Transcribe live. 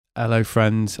Hello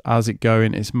friends, how's it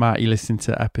going? It's Matt. You listening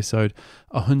to episode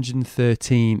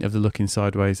 113 of the Looking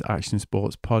Sideways Action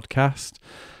Sports podcast.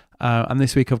 And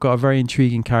this week I've got a very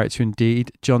intriguing character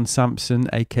indeed, John Sampson,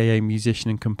 aka musician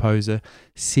and composer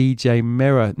CJ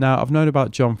Mirror. Now, I've known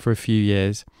about John for a few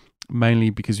years, mainly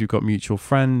because we've got mutual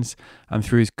friends and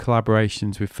through his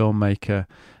collaborations with filmmaker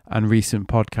and recent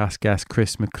podcast guest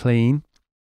Chris McLean.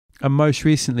 And most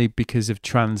recently because of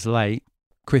Translate,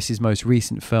 Chris's most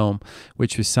recent film,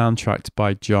 which was soundtracked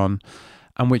by John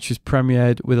and which was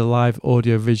premiered with a live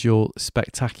audio-visual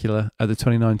spectacular at the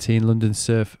 2019 London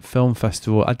Surf Film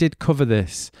Festival. I did cover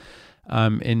this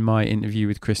in my interview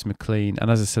with Chris McLean,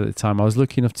 and as I said at the time, I was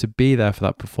lucky enough to be there for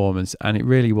that performance, and it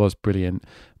really was brilliant,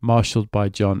 marshalled by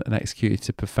John and executed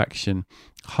to perfection.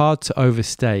 Hard to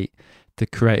overstate the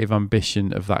creative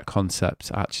ambition of that concept,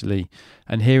 actually,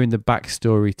 and hearing the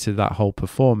backstory to that whole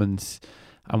performance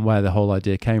and where the whole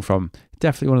idea came from.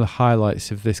 Definitely one of the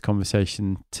highlights of this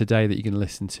conversation today that you're going to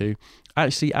listen to. I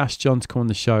actually asked John to come on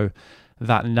the show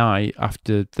that night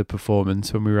after the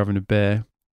performance when we were having a beer,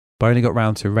 but I only got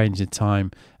round to arranging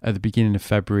time at the beginning of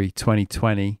February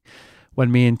 2020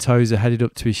 when me and Tozer headed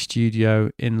up to his studio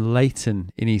in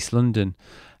Leighton in East London.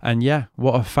 And yeah,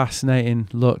 what a fascinating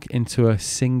look into a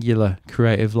singular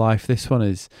creative life this one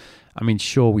is. I mean,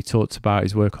 sure, we talked about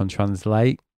his work on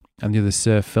Translate and the other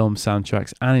surf film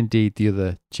soundtracks, and indeed the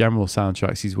other general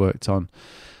soundtracks he's worked on.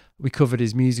 We covered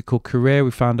his musical career, we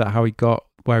found out how he got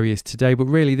where he is today, but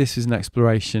really this is an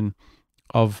exploration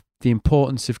of the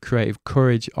importance of creative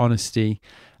courage, honesty,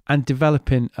 and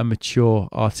developing a mature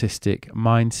artistic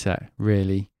mindset,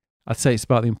 really. I'd say it's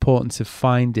about the importance of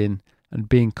finding and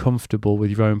being comfortable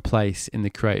with your own place in the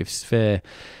creative sphere.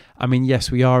 I mean, yes,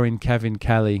 we are in Kevin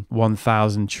Kelly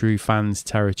 1000 true fans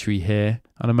territory here,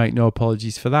 and I make no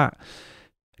apologies for that,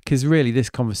 because really this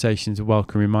conversation is a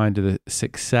welcome reminder that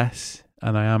success,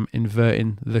 and I am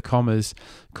inverting the commas,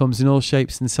 comes in all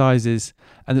shapes and sizes,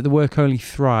 and that the work only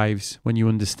thrives when you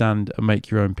understand and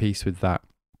make your own peace with that.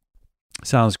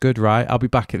 Sounds good, right? I'll be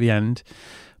back at the end,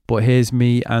 but here's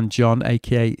me and John,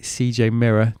 aka CJ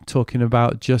Mirror, talking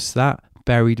about just that,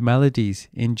 buried melodies.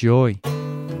 Enjoy.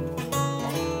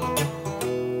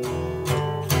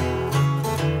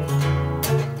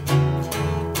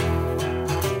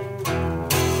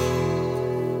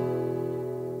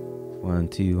 One,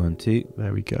 two, 1, 2.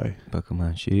 There we go. Buckle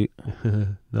man, shoot.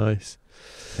 Nice.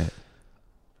 Yeah.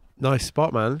 Nice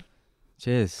spot, man.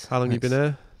 Cheers. How long you been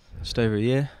here? Just over a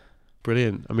year.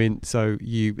 Brilliant. I mean, so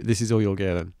this is all your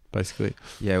gear then, basically?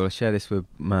 Yeah, well, I share this with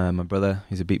my brother,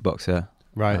 who's a beatboxer.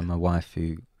 Right. And my wife,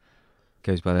 who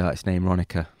goes by the artist name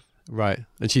Ronica. Right.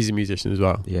 And she's a musician as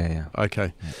well? Yeah.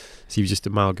 Okay. Yeah. So you've just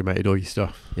amalgamated all your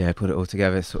stuff? Yeah, put it all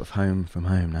together, sort of home from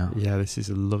home now. Yeah, this is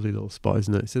a lovely little spot,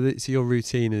 isn't it? So your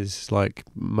routine is like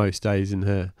most days in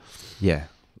here? Yeah,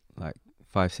 like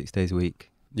 5-6 days a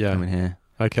week. Yeah. Coming here.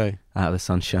 Okay. Out of the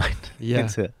sunshine. Yeah.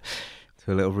 to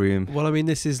a little room. Well, I mean,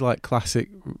 this is like classic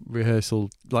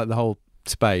rehearsal, like the whole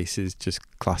space is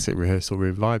just classic rehearsal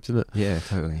room vibes, isn't it? Yeah,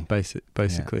 totally.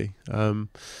 Basically. Yeah.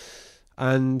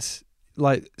 And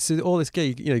like, so all this gear,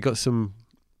 you know,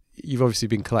 you've obviously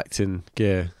been collecting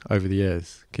gear over the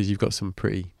years because you've got some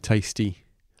pretty tasty,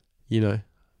 you know,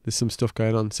 there's some stuff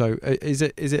going on. So is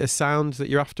it a sound that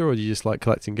you're after, or do you just like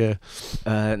collecting gear?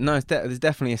 No, there's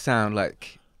definitely a sound.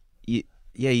 Like, you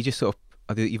just sort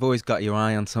of, you've always got your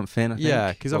eye on something, I think.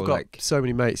 Yeah, because I've got so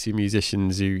many mates who are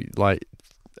musicians who like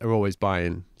are always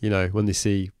buying, you know, when they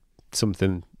see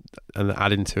something and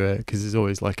add into it, because there's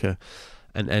always like an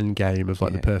end game of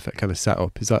like the perfect kind of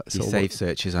setup. Is that sort of save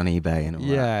searches on eBay and all that?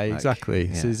 Yeah, exactly.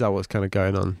 Yeah. So is that what's kind of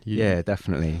going on? Yeah,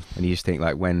 definitely. And you just think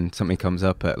like when something comes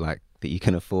up at like that you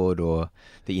can afford or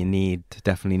that you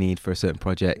definitely need for a certain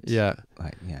project. Yeah.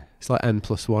 Like, yeah. It's like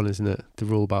N+1, isn't it? The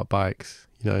rule about bikes.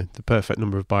 You know, the perfect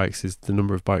number of bikes is the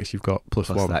number of bikes you've got plus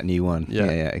one. That new one. Yeah,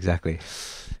 exactly.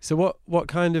 So what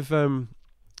kind of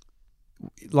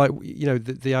like, you know,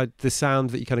 the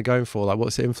sound that you're kind of going for, like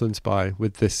what's it influenced by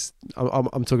with this?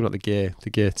 I'm talking about the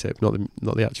gear tip, not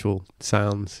the actual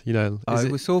sounds, you know.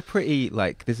 It was all pretty,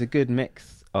 like, there's a good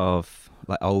mix of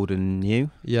like old and new.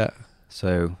 Yeah.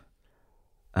 So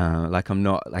like I'm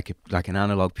not like an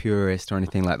analog purist or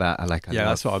anything like that.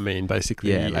 That's what I mean,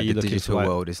 basically. Yeah, like the digital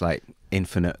world is like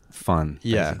infinite fun,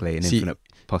 basically, and infinite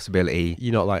possibility.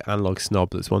 You're not like analog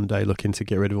snob that's one day looking to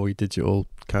get rid of all your digital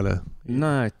kind of...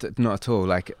 No, not at all.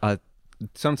 Like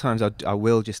sometimes I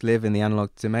will just live in the analog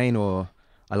domain, or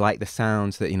I like the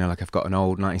sounds that, you know, like I've got an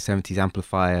old 1970s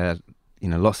amplifier, you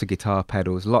know, lots of guitar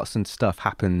pedals, lots of stuff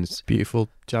happens. Beautiful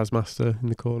jazz master in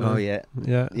the corner. Oh yeah,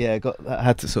 Yeah. yeah. I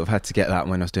had to get that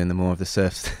when I was doing the more of the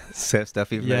surf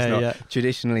stuff, even though it's not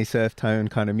traditionally surf tone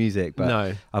kind of music. But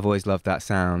No. I've always loved that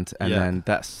sound, and then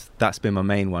that's been my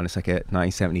main one. It's like a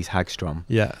 1970s Hagstrom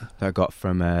Yeah. that I got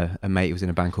from a mate who was in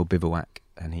a band called Bivouac,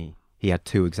 and he had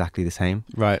two exactly the same.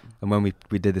 Right. And when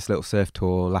we did this little surf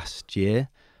tour last year,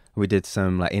 we did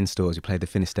some like in-stores. We played the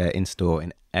Finisterre in-store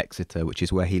in Exeter, which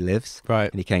is where he lives. Right.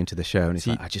 And he came to the show and he's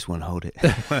like, I just want to hold it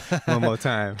one more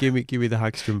time. Give me the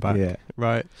Hagstrom back. Yeah.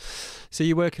 Right. So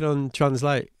you're working on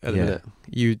Translate at the minute.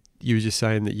 You were just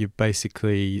saying that you're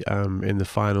basically in the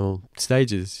final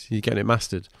stages. You're getting it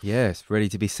mastered. Yeah, it's ready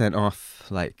to be sent off.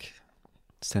 Like,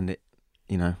 send it,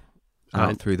 you know,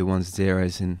 out through the ones and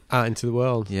zeros and out into the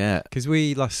world. Yeah. Because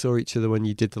we last saw each other when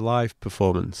you did the live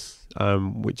performance,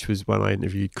 which was when I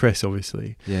interviewed Chris,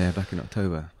 obviously. Yeah, back in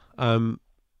October.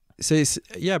 So it's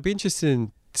I'd be interested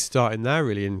in starting there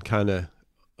really and kind of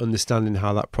understanding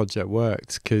how that project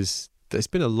worked, because it's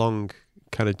been a long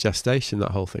kind of gestation, that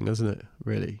whole thing, hasn't it?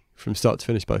 Really, from start to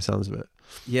finish, by the sounds of it.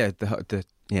 Yeah,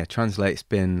 Translate's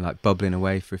been like bubbling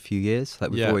away for a few years.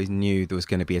 Like we've always knew there was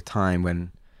going to be a time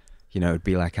when, you know, it'd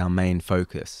be like our main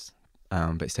focus.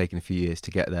 But it's taken a few years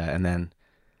to get there, and then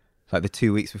like the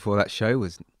 2 weeks before that show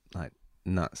was like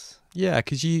nuts. Yeah,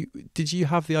 because did you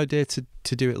have the idea to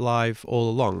do it live all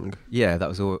along? Yeah, that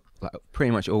was all like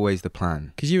pretty much always the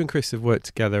plan. Because you and Chris have worked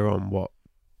together on what,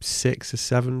 6 or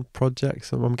 7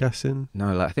 projects, I'm guessing.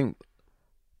 No, like I think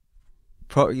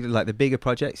probably like the bigger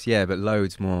projects, yeah, but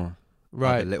loads more.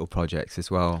 Right, other little projects as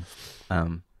well.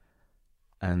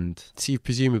 And so you've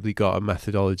presumably got a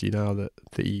methodology now that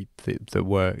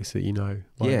works, that you know.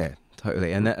 Like. Yeah,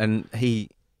 totally. And he.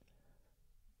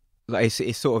 Like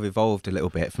it's sort of evolved a little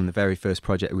bit from the very first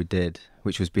project we did,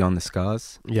 which was Beyond the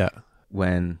Scars. Yeah.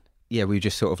 When we were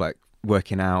just sort of like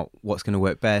working out what's going to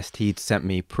work best. He'd sent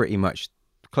me pretty much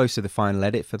close to the final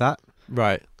edit for that.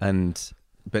 Right.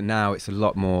 But now it's a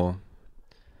lot more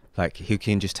like he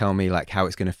can just tell me like how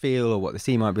it's going to feel or what the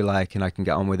scene might be like, and I can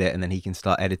get on with it, and then he can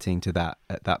start editing to that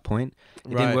at that point. It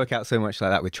didn't work out so much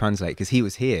like that with Translate, because he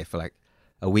was here for like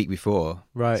a week before,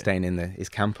 staying in his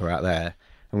camper out there.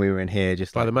 And we were in here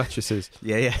just by the mattresses.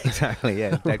 Yeah, exactly.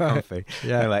 Yeah, dead comfy.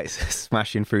 Yeah, and like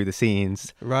smashing through the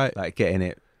scenes. Right. Like getting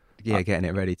it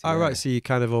ready to. Oh, right. So you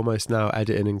kind of almost now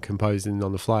editing and composing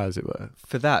on the fly, as it were.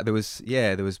 For that, there was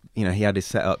you know, he had his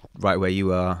setup right where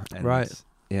you are. And right.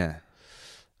 Yeah.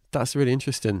 That's really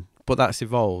interesting, but that's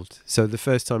evolved. So the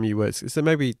first time you worked, so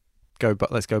maybe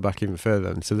let's go back even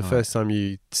further. Then. So the first time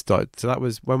you started, so that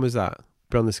was, when was that?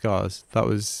 Beyond the Scars. That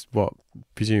was what,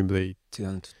 presumably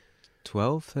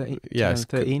 2012, 13? Yes,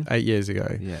 13? 8 years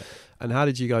ago. Yeah. And how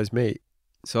did you guys meet?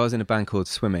 So I was in a band called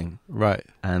Swimming. Right.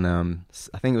 And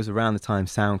I think it was around the time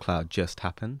SoundCloud just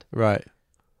happened. Right.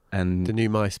 And the new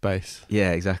MySpace.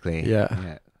 Yeah, exactly.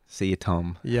 Yeah. See you,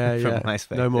 Tom. Yeah, from yeah.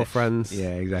 MySpace. No More Friends.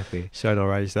 Yeah, exactly. Showing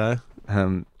our age there.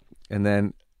 And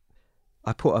then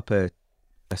I put up a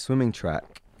swimming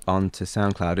track onto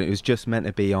SoundCloud. It was just meant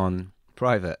to be on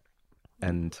private.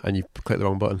 And you clicked the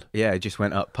wrong button. Yeah, it just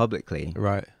went up publicly.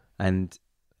 Right. And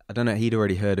I don't know, he'd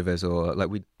already heard of us, or like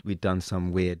we'd done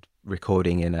some weird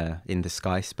recording in the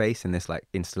Sky Space in this like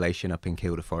installation up in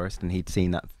Kielder Forest, and he'd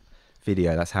seen that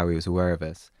video. That's how he was aware of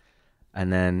us.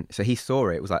 And then so he saw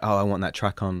it, was like, oh, I want that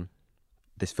track on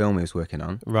this film he was working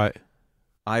on. Right.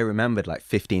 I remembered like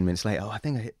 15 minutes later, I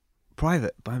think I hit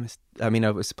private by mistake. I mean,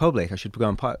 it was public. I should go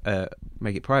and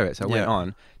make it private. So I went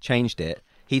on, changed it.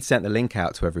 He'd sent the link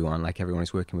out to everyone, like everyone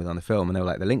he's working with on the film, and they were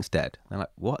like, the link's dead. And I'm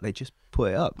like, what? They just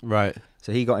put it up. Right.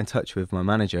 So he got in touch with my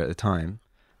manager at the time,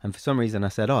 and for some reason I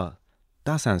said, oh,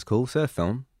 that sounds cool, surf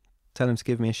film. Tell him to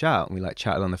give me a shout. And we like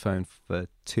chatted on the phone for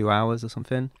 2 hours or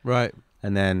something. Right.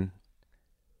 And then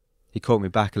he called me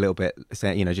back a little bit,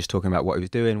 saying, you know, just talking about what he was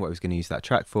doing, what he was going to use that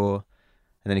track for.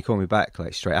 And then he called me back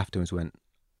like straight afterwards, went,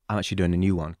 I'm actually doing a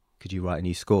new one. Could you write a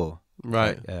new score?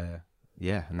 Right.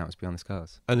 Yeah, and that was Beyond the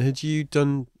Scars. And had you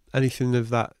done anything of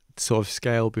that sort of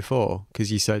scale before?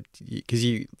 Because you said, because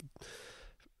you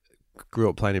grew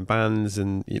up playing in bands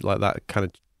and like that kind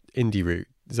of indie route.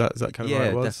 Is that kind of what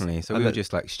it was? Yeah, definitely. So we were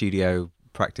just like studio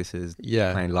practices,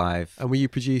 playing live. And were you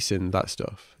producing that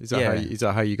stuff? Is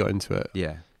that how you got into it?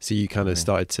 Yeah. So you kind of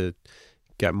started to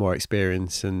get more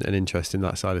experience and interest in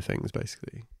that side of things,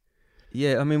 basically.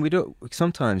 Yeah, I mean, we do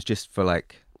sometimes just for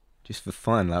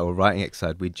fun, like, or writing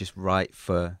exercise, we'd just write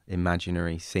for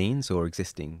imaginary scenes or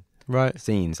existing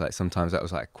scenes. Like sometimes that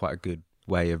was like quite a good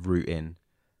way of rooting,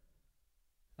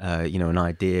 an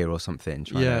idea or something,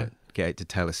 trying to get it to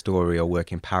tell a story or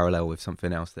work in parallel with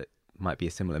something else that might be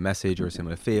a similar message or a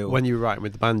similar feel. When you were writing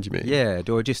with the band, you mean? Yeah,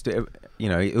 or just, or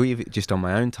even just on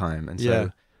my own time. And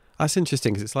so that's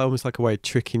interesting, because it's almost like a way of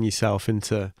tricking yourself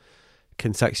into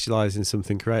contextualizing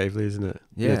something creatively, isn't it?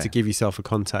 Yeah. To give yourself a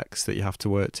context that you have to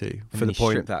work to for the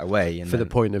point, strip that away, and the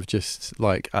point of just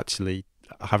like actually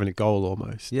having a goal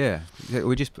almost. Yeah,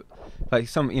 we just like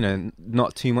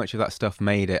not too much of that stuff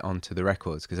made it onto the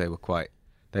records, because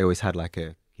they always had like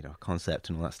a concept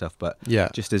and all that stuff, but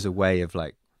just as a way of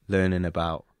like learning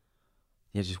about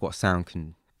just what sound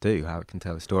can do, how it can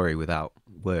tell a story without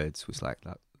words, was like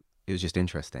that. It was just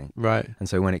interesting, right? And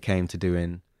so when it came to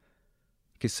doing,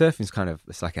 because surfing's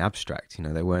it's like abstract,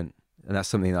 they weren't, and that's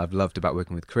something that I've loved about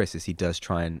working with Chris, is he does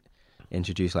try and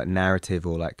introduce like narrative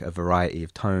or like a variety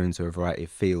of tones or a variety of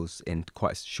feels in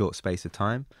quite a short space of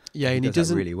time. Yeah, and he does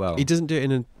that really well. He doesn't do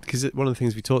it because one of the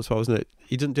things we talked about, wasn't it?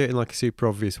 He doesn't do it in like a super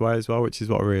obvious way as well, which is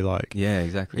what I really like. Yeah,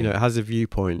 exactly. It has a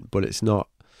viewpoint, but it's not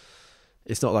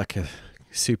like a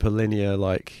super linear,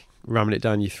 like ramming it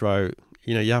down your throat.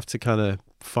 You have to kind of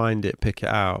find it, pick it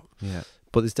out. Yeah.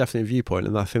 But there's definitely a viewpoint,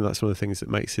 and I think that's one of the things that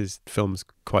makes his films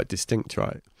quite distinct,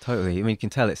 right? Totally. I mean, you can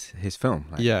tell it's his film.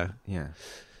 Yeah. Yeah.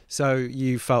 So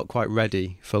you felt quite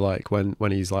ready for like when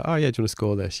he's like, oh yeah, do you want to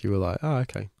score this? You were like, oh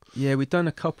okay. Yeah, we'd done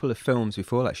a couple of films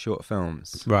before, like short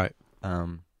films. Right.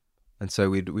 And so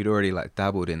we'd already like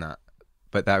dabbled in that,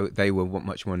 but they were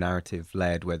much more narrative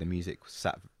led, where the music was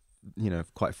sat,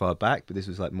 quite far back. But this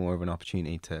was like more of an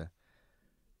opportunity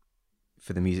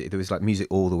for the music. There was like music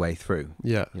all the way through.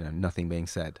 Yeah. Nothing being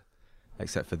said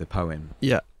except for the poem.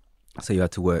 Yeah. So you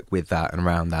had to work with that and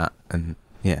around that, and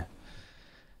yeah,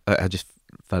 I just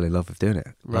fell in love with doing it.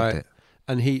 Right. Loved it.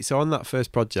 And so on that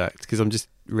first project, because I'm just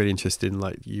really interested in,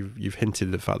 like, you've hinted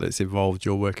at the fact that it's involved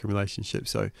your working relationship.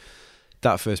 So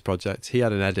that first project, he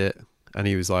had an edit, and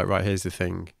he was like, right, here's the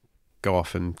thing, go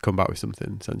off and come back with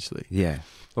something, essentially. Yeah.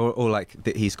 Or like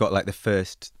he's got like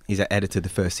he's edited the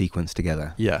first sequence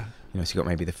together. Yeah. So you got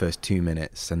maybe the first 2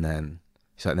 minutes, and then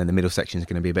then the middle section is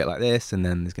going to be a bit like this, and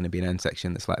then there's going to be an end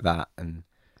section that's like that. And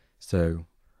so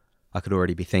I could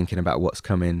already be thinking about what's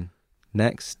coming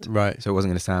next. Right. So it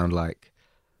wasn't going to sound like,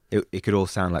 it could all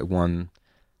sound like one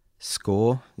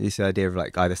score. This idea of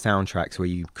like either soundtracks where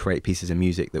you create pieces of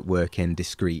music that work in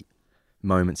discrete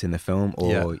moments in the film,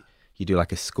 or you do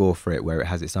like a score for it where it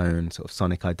has its own sort of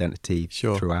sonic identity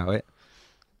throughout it.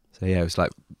 So yeah, it was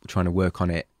like trying to work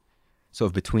on it sort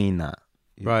of between that.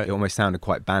 Right. It almost sounded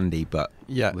quite bandy, but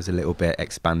it was a little bit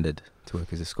expanded to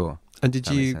work as a score. And did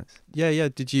you,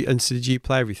 did you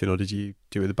play everything, or did you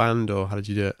do it with a band, or how did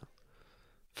you do it?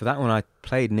 For that one, I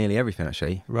played nearly everything,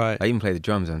 actually. Right. I even played the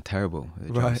drums. I'm terrible at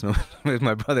the drums. Right.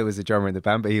 My brother was the drummer in the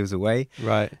band, but he was away.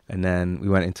 Right. And then we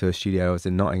went into a studio. I was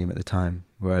in Nottingham at the time,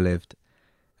 where I lived.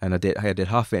 And I did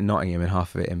half of it in Nottingham and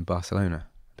half of it in Barcelona.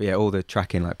 But yeah, all the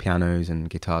tracking, like pianos and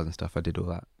guitars and stuff, I did all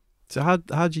that. So how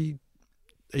do you...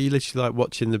 Are you literally like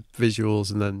watching the visuals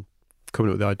and then coming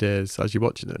up with the ideas as you're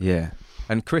watching it? Yeah.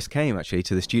 And Chris came actually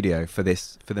to the studio for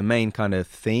the main kind of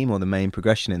theme or the main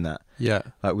progression in that. Yeah.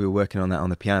 Like we were working on that on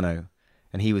the piano,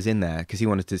 and he was in there because he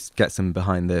wanted to get some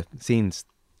behind the scenes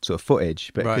sort of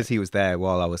footage. But because he was there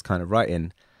while I was kind of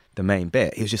writing the main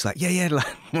bit, he was just like, yeah,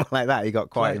 like that. He got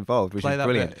quite involved, which is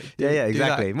brilliant. Yeah,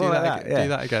 exactly. More like that. Yeah. Do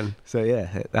that again. So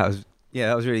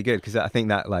that was really good, because I think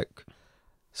that like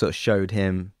sort of showed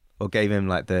him, or gave him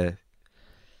like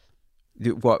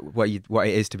what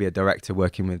it is to be a director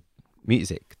working with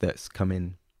music that's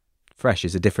coming fresh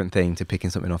is a different thing to picking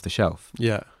something off the shelf.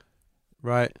 Yeah.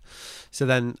 Right. So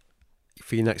then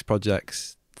for your next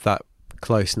projects, that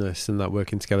closeness and that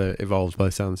working together evolved by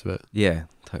the sounds of it. Yeah,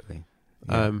 totally.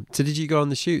 Yeah. So did you go on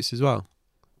the shoots as well?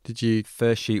 Did you?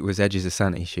 First shoot was Edges of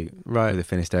Sanity shoot. Right. With the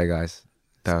Finisterre guys.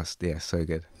 That was, so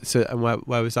good. So, and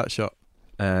where was that shot?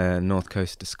 North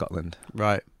coast of Scotland.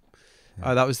 Right.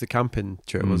 Yeah. Oh, that was the camping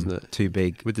trip, wasn't it? Too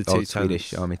big. With the two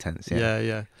Swedish army tents.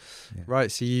 Yeah.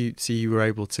 Right. So you were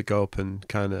able to go up and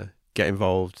kind of be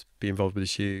involved with the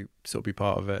shoot, sort of be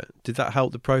part of it. Did that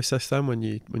help the process then when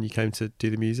you came to do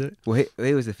the music? Well,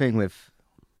 here was the thing with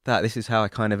that. This is how I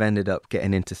kind of ended up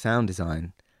getting into sound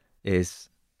design, is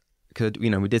because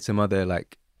we did some other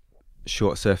like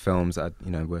short surf films that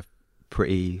were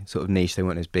pretty sort of niche. They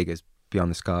weren't as big as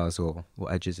Beyond the Scars or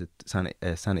what Edges of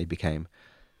Sanity became,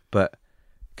 but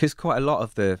because quite a lot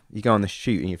of you go on the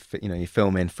shoot and you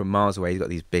film in from miles away. You've got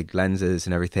these big lenses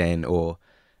and everything, and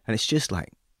it's just like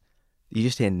you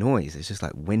just hear noise. It's just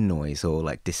like wind noise or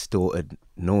like distorted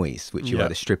noise, which you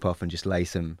either strip off and just lay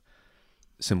some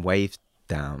waves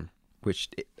down, which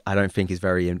I don't think is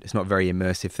it's not a very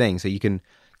immersive thing. So you can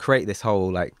create this whole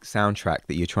like soundtrack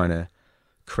that you're trying to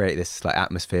create this like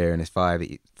atmosphere and this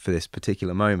vibe for this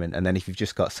particular moment. And then if you've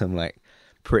just got some like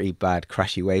pretty bad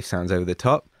crashy wave sounds over the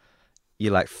top,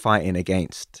 you're like fighting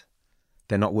against,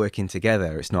 they're not working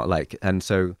together. It's not like, and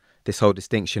so this whole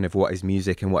distinction of what is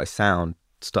music and what is sound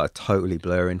started totally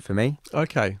blurring for me.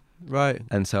 Okay, right.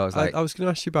 And so I was like, I was going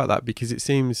to ask you about that, because it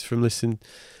seems from listening,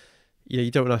 you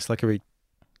don't want to ask like a really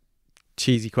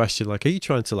cheesy question, like, are you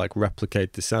trying to like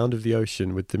replicate the sound of the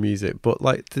ocean with the music? But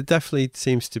like, there definitely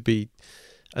seems to be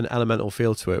an elemental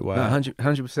feel to it where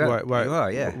 100%. Where you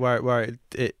are, yeah. Where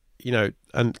it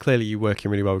and clearly you're working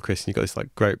really well with Chris, and you've got this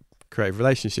like great creative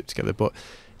relationship together, but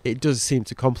it does seem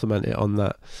to complement it on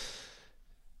that,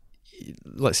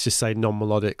 let's just say,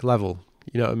 non-melodic level.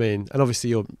 You know what I mean? And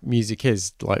obviously your music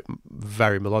is like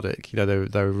very melodic.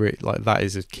 they're really, like, that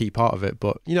is a key part of it.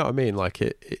 But you know what I mean? Like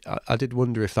I did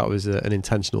wonder if that was an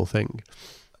intentional thing.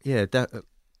 Yeah,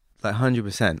 like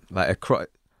 100%.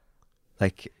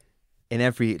 Like in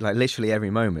every, like literally every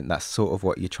moment, that's sort of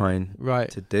what you're trying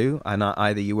to do. And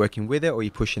either you're working with it, or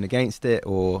you're pushing against it,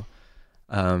 or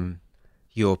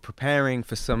you're preparing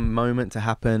for some moment to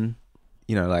happen.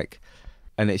 Like.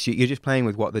 And you're just playing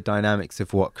with what the dynamics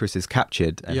of what Chris has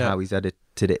captured and how he's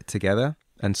edited it together.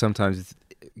 And sometimes,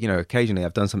 occasionally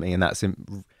I've done something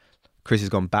and Chris has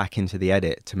gone back into the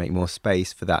edit to make more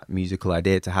space for that musical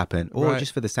idea to happen, or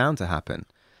just for the sound to happen.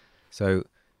 So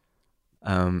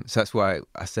that's why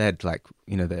I said, like,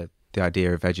 the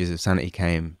idea of Edges of Sanity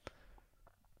came.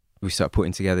 We started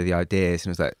putting together the ideas, and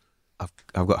it was like,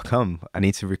 I've got to come. I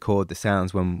need to record the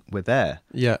when we're there.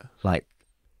 Yeah. Like,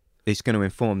 it's going to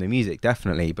inform the music,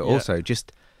 definitely, but also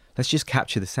let's just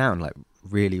capture the sound like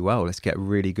really well. Let's get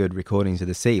really good recordings of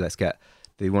the sea.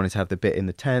 They wanted to have the bit in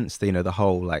the tents, the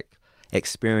whole like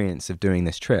experience of doing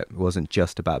this trip. It wasn't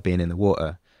just about being in the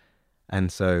water.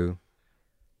 And so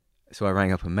I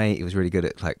rang up a mate. He was really good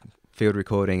at like field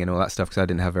recording and all that stuff, because I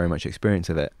didn't have very much experience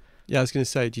of it. Yeah, I was going to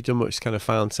say, do you do much kind of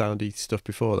found soundy stuff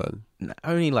before then?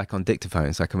 Only like on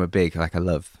dictaphones. Like I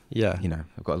love,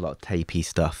 I've got a lot of tapey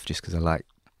stuff just because I like,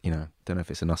 don't know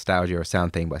if it's a nostalgia or a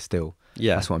sound thing, but still,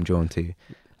 that's what I'm drawn to.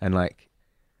 And like,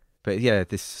 but yeah,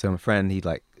 so my friend, he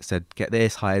like said, get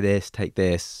this, hire this, take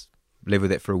this, live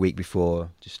with it for a week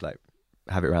before, just like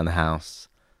have it around the house,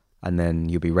 and then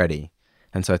you'll be ready.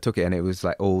 And so I took it, and it was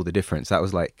like all the difference. That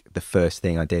was like the first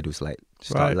thing I did, was like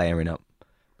start layering up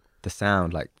the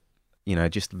sound, like,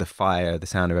 just the fire, the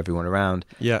sound of everyone around.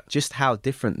 Yeah. Just how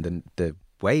different the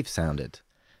waves sounded.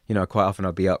 Quite often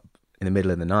I'll be up in the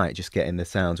middle of the night just getting the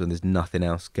sounds when there's nothing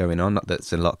else going on. Not that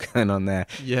there's a lot going on there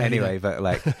anyway, but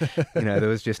like, there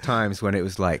was just times when it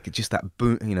was like just that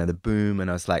boom, the boom, and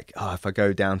I was like, oh, if I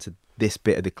go down to this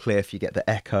bit of the cliff, you get the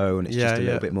echo, and it's just a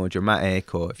little bit more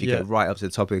dramatic. Or if you go right up to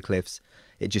the top of the cliffs,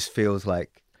 it just feels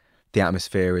like the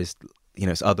atmosphere is,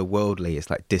 it's otherworldly,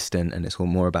 it's like distant, and it's all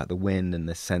more about the wind and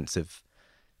the sense of,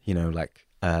 like,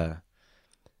 well,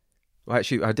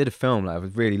 actually I did a film, like I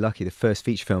was really lucky. The first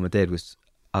feature film I did was,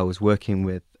 I was working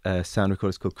with a sound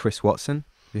recorder called Chris Watson.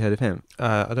 Have you heard of him?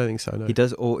 I don't think so, no. He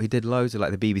did loads of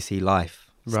like the BBC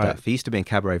Life stuff. He used to be in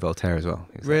Cabaret Voltaire as well.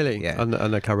 Really? Like, yeah. I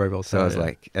know Cabaret Voltaire. So I was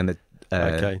like, and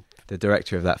the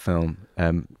director of that film,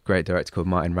 great director called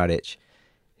Martin Radic,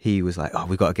 he was like, oh,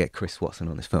 we got to get Chris Watson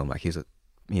on this film. Like, he's a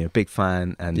big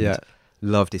fan and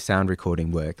loved his sound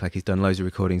recording work. Like, he's done loads of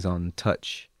recordings on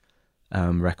Touch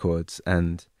records,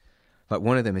 and like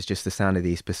one of them is just the sound of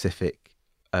these specific,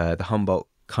 the Humboldt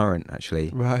Current, actually,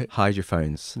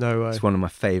 hydrophones. No way. It's one of my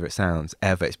favorite sounds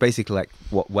ever. It's basically like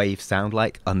what waves sound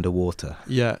like underwater.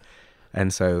 Yeah.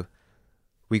 And so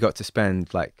we got to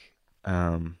spend like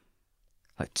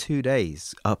 2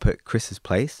 days up at Chris's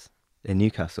place in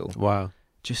Newcastle. Wow.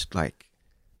 Just like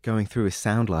going through his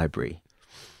sound library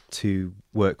to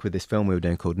work with this film we were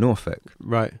doing called Norfolk.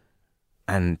 Right.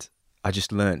 And I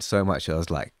just learned so much. I was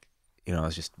like, I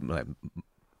was just like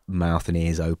mouth and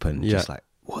ears open, just like,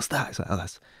 what's that? It's like, oh,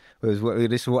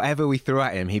 this whatever we threw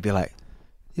at him, he'd be like,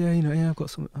 I've got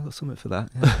something for that.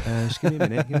 Yeah. Just give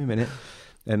me a minute.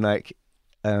 And like,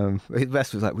 the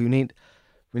best was like, we need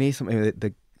something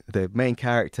that the main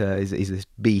character is this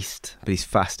beast, but he's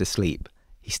fast asleep.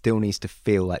 He still needs to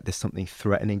feel like there's something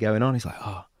threatening going on. He's like,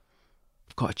 oh,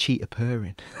 I've got a cheetah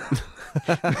purring.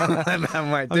 I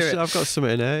might do it. I've got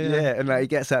something in there. Yeah, and like he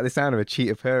gets out the sound of a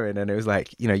cheetah purring, and it was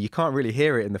like, you can't really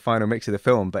hear it in the final mix of the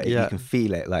film, but you can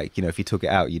feel it. Like, if you took it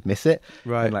out, you'd miss it.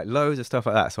 Right. And like loads of stuff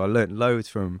like that. So I learned loads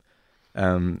from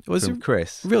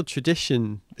Chris. Real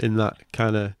tradition in that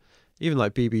kind of, even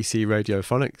like BBC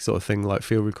radiophonic sort of thing, like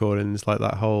field recordings, like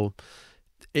that whole.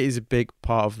 It is a big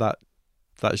part of that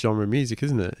genre of music,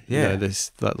 isn't it? Yeah.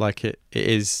 It's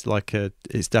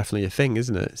definitely a thing,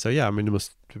 isn't it? So yeah, I mean, it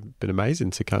must have been amazing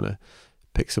to kind of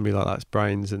pick somebody like that's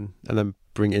brains and then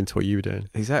bring it into what you were doing.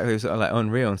 Exactly. It was like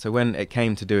unreal. And so when it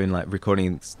came to doing like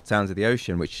recording sounds of the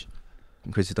ocean, which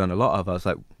Chris has done a lot of, I was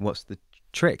like, what's the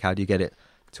trick? How do you get it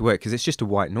to work? Because it's just a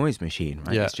white noise machine,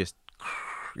 right? Yeah. It's just,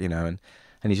 and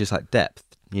he's just like depth.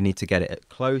 You need to get it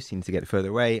close, you need to get it further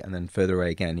away, and then further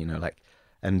away again,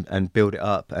 and build it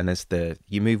up. And as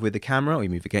you move with the camera or you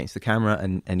move against the camera,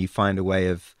 and you find a way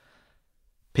of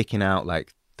picking out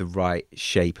like the right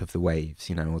shape of the waves,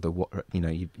 you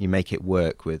make it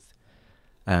work with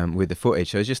the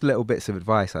footage. So it's just little bits of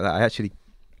advice like that. I actually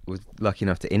was lucky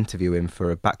enough to interview him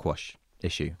for a Backwash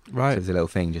issue. Right. So there's a little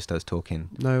thing just us talking.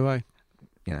 No way.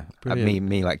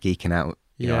 Me like geeking out,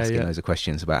 asking loads of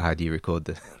questions about how do you record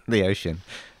the ocean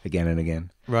again and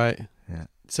again. Right. Yeah.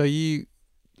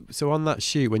 So on that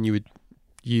shoot, when you were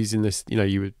using this,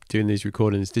 you were doing these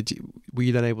recordings, were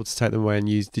you then able to take them away and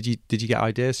use, did you get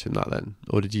ideas from that then?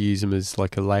 Or did you use them as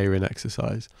like a layering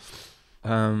exercise?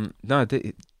 No, I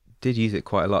did use it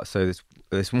quite a lot. So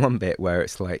there's one bit where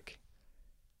it's like,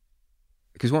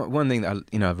 because one thing that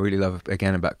I really love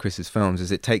again about Chris's films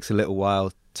is it takes a little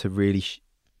while to really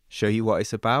show you what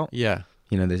it's about. Yeah.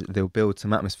 They'll build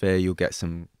some atmosphere. You'll get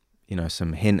some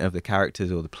hint of the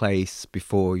characters or the place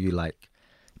before you like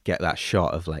get that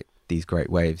shot of like these great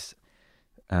waves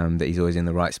that he's always in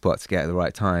the right spot to get at the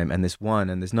right time. And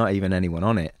there's not even anyone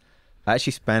on it. I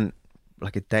actually spent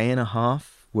like a day and a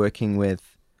half working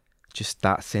with just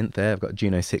that synth there. I've got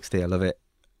Juno 60. I love it.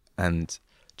 And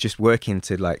just working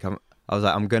to like, I was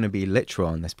like, I'm going to be literal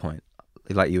on this point.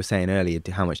 Like you were saying earlier,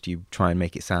 how much do you try and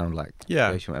make it sound like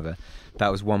ocean, whatever. That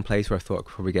was one place where I thought I could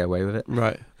probably get away with it.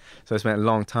 Right. So I spent a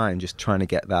long time just trying to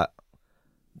get that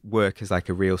work as like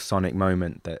a real sonic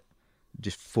moment that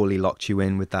just fully locked you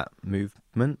in with that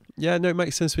movement. Yeah, no, it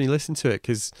makes sense when you listen to it,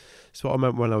 because it's what I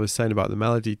meant when I was saying about the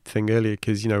melody thing earlier,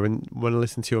 because, when I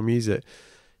listen to your music,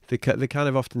 the kind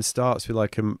of often starts with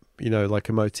like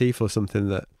a motif or something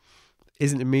that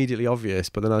isn't immediately obvious,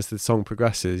 but then as the song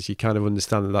progresses, you kind of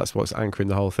understand that that's what's anchoring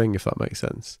the whole thing, if that makes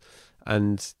sense.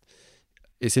 And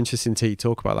it's interesting to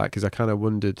talk about that, because I kind of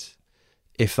wondered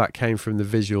if that came from the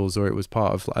visuals or it was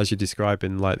part of, as you're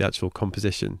describing, like the actual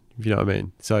composition, if you know what I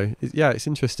mean. So yeah, it's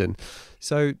interesting.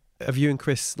 So have you and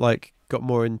Chris like got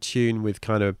more in tune with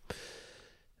kind of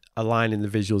aligning the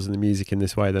visuals and the music in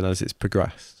this way then as it's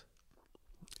progressed?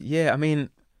 Yeah, I mean,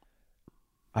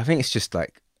 I think it's just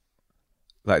like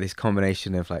this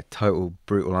combination of like total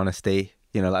brutal honesty.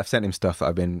 Like I've sent him stuff that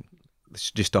I've been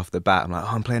just off the bat. I'm like,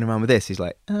 I'm playing around with this. He's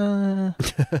like, nah,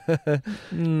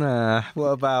 what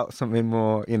about something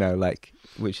more, like,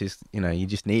 which is, you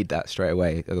just need that straight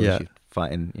away. Otherwise you're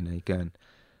fighting, you're going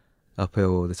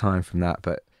uphill all the time from that.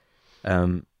 But,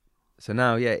 so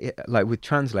now, like with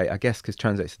Translate, I guess, because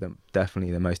Translate's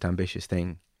definitely the most ambitious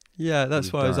thing. Yeah,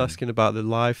 that's why I was asking about the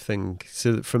live thing.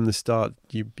 So from the start,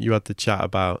 you had the chat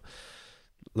about,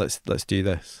 let's do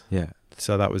this. Yeah.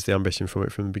 So that was the ambition from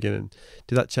it from the beginning.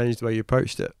 Did that change the way you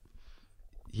approached it?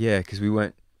 Yeah, because we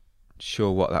weren't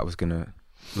sure what that was going to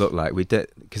look like. We did,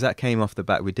 because that came off the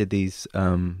back. We did these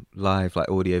live like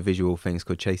audio visual things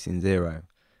called Chasing Zero,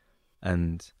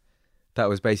 and that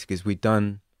was basically because we'd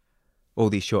done all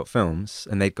these short films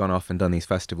and they'd gone off and done these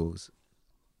festivals,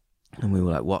 and we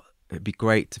were like, what? It'd be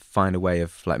great to find a way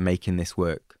of like making this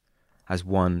work as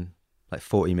one like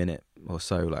 40-minute or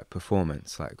so like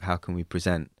performance. Like how can we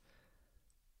present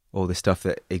all the stuff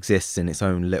that exists in its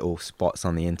own little spots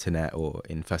on the internet or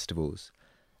in festivals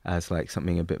as like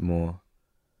something a bit more,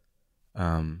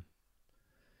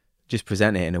 just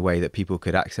present it in a way that people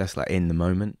could access like in the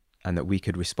moment and that we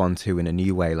could respond to in a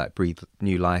new way, like breathe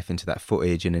new life into that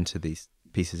footage and into these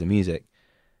pieces of music.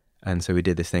 And so we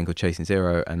did this thing called Chasing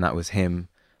Zero, and that was him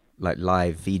like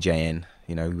live VJing,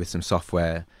 with some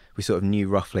software. We sort of knew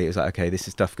roughly, it was like, okay, this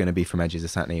is stuff going to be from Edges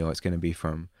of Satni, or it's going to be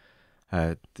from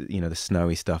the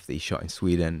snowy stuff that he shot in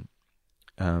Sweden,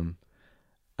 and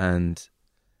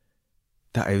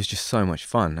that it was just so much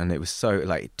fun, and it was so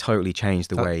like it totally changed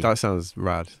the way. That sounds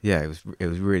rad. Yeah, it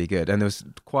was really good, and there was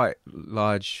quite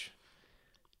large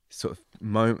sort of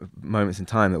moments in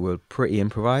time that were pretty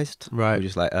improvised. Right, we were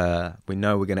just like, we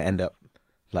know we're going to end up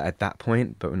like at that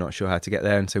point, but we're not sure how to get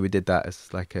there, and so we did that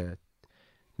as like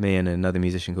me and another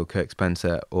musician called Kirk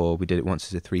Spencer, or we did it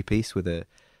once as a 3-piece with a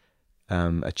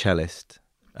cellist.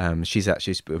 She's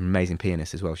actually an amazing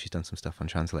pianist as well. She's done some stuff on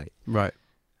Translate. Right.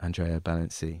 Andrea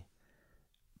Balanci.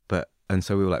 And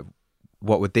so we were like,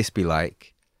 what would this be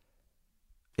like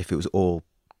if it was all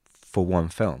for one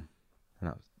film?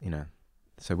 And that was,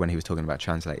 so when he was talking about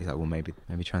Translate, he's like, well, maybe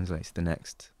Translate's the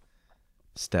next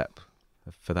step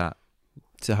for that.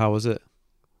 So how was it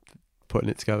putting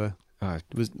it together?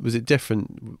 Was it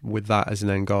different with that as an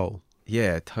end goal?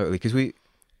 Yeah, totally. Because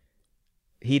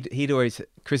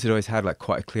Chris had always had like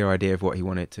quite a clear idea of what he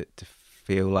wanted to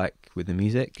feel like with the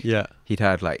music. Yeah. He'd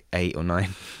had like 8 or 9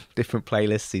 different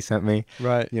playlists he sent me.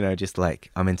 Right. You know, just like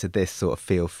I'm into this sort of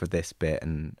feel for this bit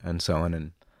and so on.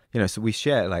 And, you know, so we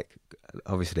share like,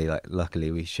 obviously, like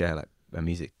luckily we share like a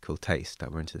musical taste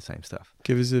that we're into the same stuff.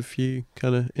 Give us a few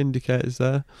kind of indicators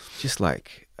there. Just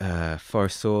like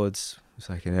Forest Swords was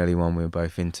like an early one we were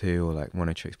both into, or like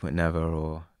Monotrix Point Never,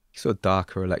 or sort of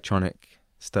darker electronic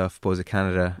stuff. Boys of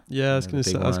Canada. Yeah, I was going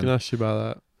to ask you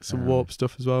about that. Some Warp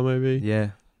stuff as well, maybe.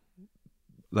 Yeah,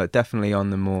 like definitely on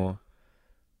the more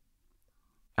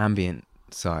ambient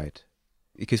side,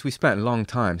 because we spent a long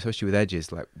time, especially with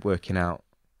Edges, like working out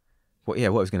what it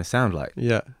was going to sound like.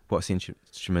 Yeah. What's the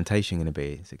instrumentation going to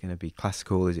be? Is it going to be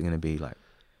classical? Is it going to be like,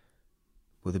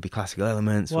 will there be classical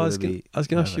elements? Well, I was going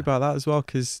to ask you about that as well,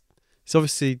 because it's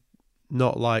obviously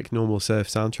not like normal surf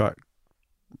soundtrack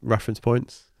reference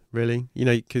points, really. You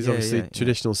know, because obviously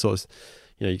traditional sorts,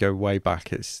 you know, you go way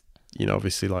back. It's, you know,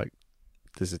 obviously like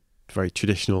there's a very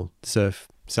traditional surf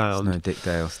sound. There's no Dick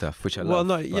Dale stuff, which I love. Well,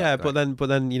 no, yeah, but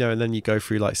then you know, and then you go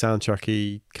through like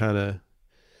soundtracky kind of.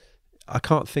 I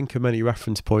can't think of many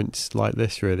reference points like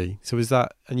this, really. So is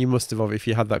that, and you must have, if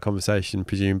you had that conversation,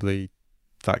 presumably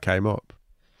that came up.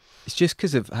 It's just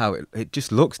because of how it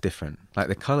just looks different. Like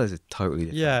the colours are totally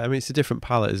different. Yeah, I mean, it's a different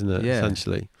palette, isn't it,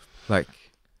 essentially? Like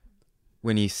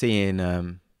when you see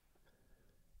in,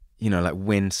 you know, like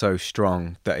wind so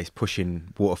strong that it's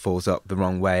pushing waterfalls up the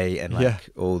wrong way, and like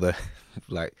all the,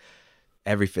 like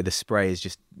everything, the spray is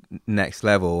just next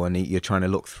level, and you're trying to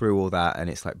look through all that, and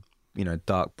it's like, you know,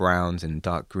 dark browns and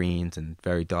dark greens and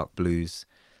very dark blues.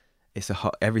 It's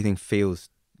everything feels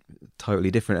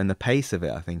totally different, and the pace of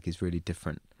it, I think, is really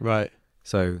different. Right.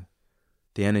 So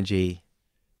the energy,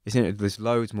 there's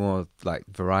loads more like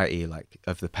variety like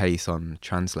of the pace on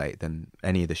Translate than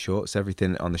any of the shorts.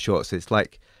 Everything on the shorts, it's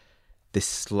like this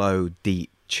slow,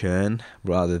 deep churn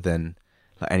rather than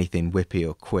like anything whippy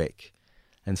or quick.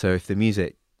 And so if the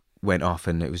music went off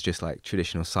and it was just like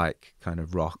traditional psych kind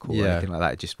of rock or anything like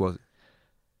that, it just was.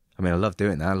 I mean, I love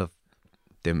doing that. I love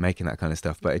making that kind of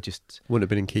stuff, but it just wouldn't have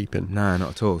been in keeping. No, not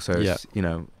at all. So it's, you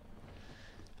know,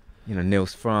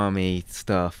 Nils Fromme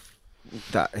stuff.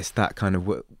 That it's that kind of,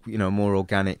 you know, more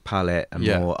organic palette and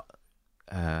more,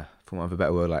 for want of a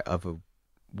better word, like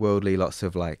otherworldly. Lots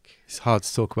of like. It's hard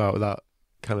to talk about without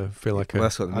kind of feel like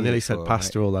I nearly said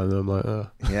pastoral, and I'm like, oh.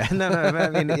 Yeah, no. I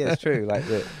mean, yeah, it's true. Like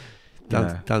the.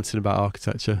 Dancing about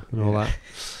architecture and all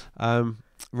that.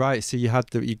 Right, so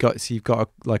you've got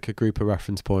like a group of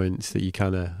reference points that you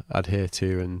kind of adhere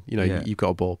to, and you know you've got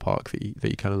a ballpark that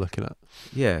you're kind of looking at.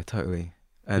 Yeah, totally.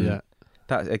 And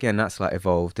that's like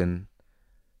evolved, and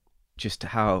just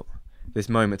how there's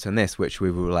moments on this which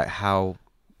we were like, how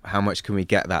much can we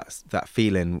get that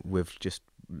feeling with just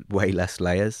way less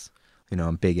layers? You know,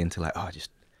 I'm big into like,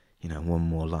 just, you know, one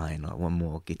more line, like one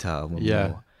more guitar, one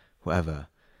more whatever.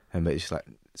 But it's just like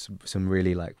some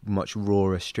really like much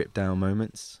rawer, stripped down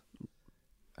moments.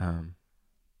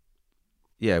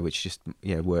 Which just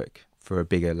work for a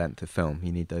bigger length of film.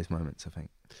 You need those moments, I think.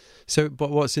 So, but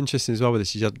what's interesting as well with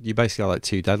this, you basically had like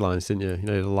 2 deadlines, didn't you? You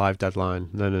know, the live deadline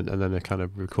and then a kind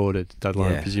of recorded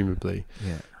deadline, presumably.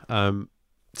 Yeah.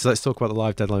 So let's talk about the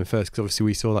live deadline first, because obviously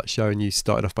we saw that show and you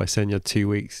started off by saying you had 2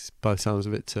 weeks, by the sounds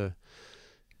of it, to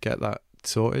get that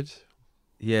sorted.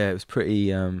 Yeah, it was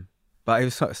pretty. But it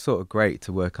was sort of great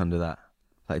to work under that.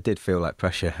 Like, it did feel like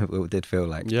pressure. It did feel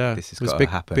like this has got to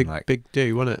happen. Big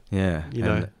do, wasn't it? Yeah, you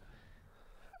know.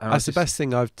 That's the best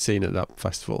thing I've seen at that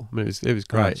festival. I mean, it was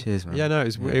great. Oh, cheers, man. Yeah, no,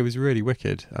 it was really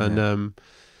wicked, and I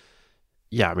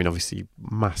mean, obviously, you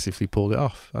massively pulled it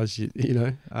off, as you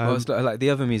know. Well, it's like the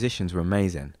other musicians were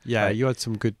amazing. Yeah, like, you had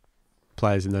some good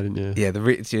players in there, didn't you? Yeah,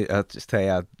 I'll just tell you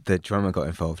how the drummer got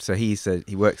involved. So he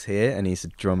works here, and he's a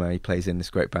drummer. He plays in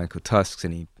this great band called Tusks,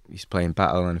 and he's playing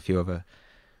Battle and a few other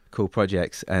cool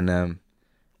projects, and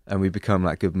we become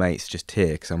like good mates just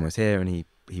here because I'm always here, and he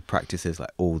practices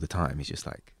like all the time. He's just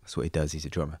like, that's what he does. He's a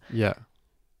drummer. Yeah.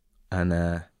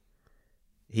 And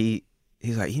he's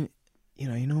like, you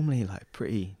know, you're normally like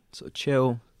pretty sort of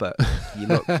chill, but you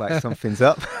look like something's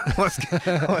up.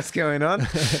 What's going on?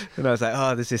 And I was like,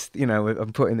 there's this, you know,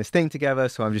 I'm putting this thing together,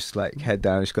 so I'm just like head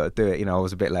down, just got to do it. You know, I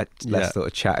was a bit less sort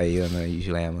of chatty than I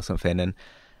usually am or something, and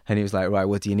he was like, right,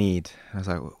 what do you need? And I was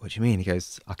like, what do you mean? He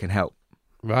goes, I can help.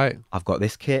 Right. I've got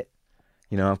this kit,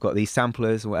 you know, I've got these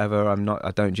samplers or whatever.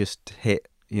 I don't just hit,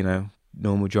 you know,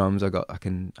 normal drums. I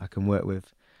can work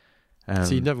with.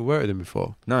 So you'd never worked with him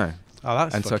before? No. Oh,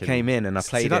 that's and so I came in and I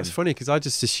played. See, that's funny, because I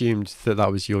just assumed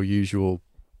that was your usual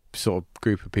sort of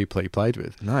group of people that you played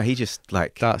with. No, he just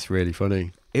like. That's really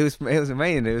funny. it was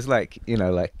amazing. It was like,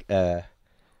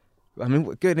 I mean,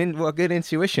 what good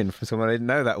intuition from someone I didn't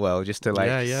know that well, just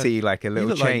to see like a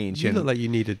little change. You look like you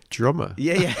need a drummer.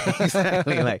 Yeah,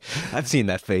 exactly. Like, I've seen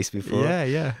that face before.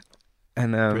 Yeah.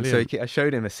 And so I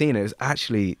showed him a scene. It was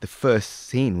actually, the first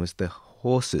scene was the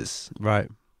horses, right?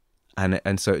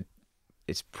 And so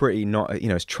it's pretty not,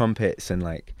 it's trumpets and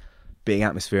like big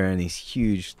atmosphere and these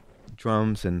huge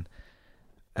drums and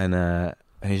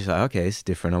he's just like, okay, this is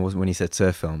different. I wasn't, when he said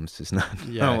surf films, it's not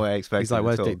what I expected. He's like,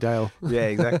 where's Dick Dale? Yeah,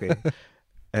 exactly.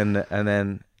 and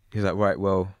then he's like, right,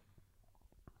 well,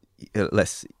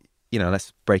 let's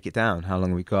break it down. How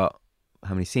long have we got?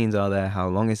 How many scenes are there? How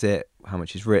long is it? How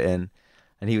much is written?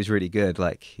 And he was really good.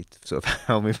 Like, he sort of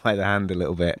held me by the hand a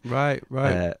little bit. Right.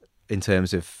 In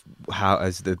terms of how,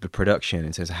 as the production,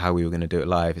 in terms of how we were going to do it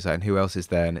live. It's like, and who else is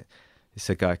there? And it's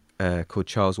a guy called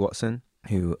Charles Watson,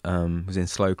 who was in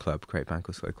Slow Club, great band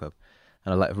called Slow Club.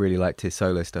 And I really liked his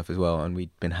solo stuff as well. And we'd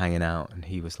been hanging out, and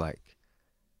he was like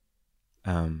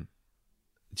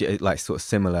sort of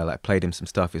similar, like played him some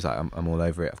stuff. He was like, I'm all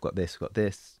over it. I've got this.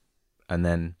 And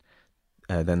then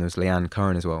there was Leanne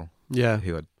Curran as well. Yeah.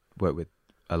 Who I'd worked with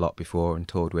a lot before and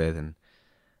toured with. And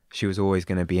she was always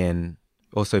going to be in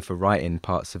also for writing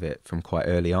parts of it from quite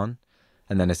early on.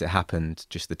 And then as it happened,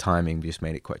 just the timing just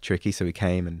made it quite tricky. So we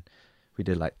came and we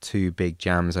did like 2 big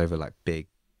jams over like big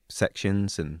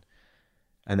sections. And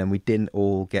then we didn't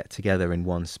all get together in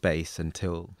one space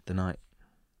until the night.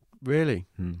 Really?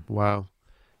 Wow.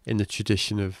 In the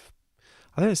tradition of,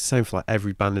 I think it's the same for like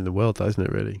every band in the world, though, isn't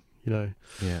it? Really,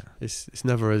 Yeah. It's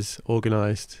never as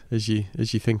organised as you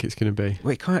think it's going to be.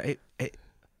 Well,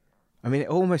 it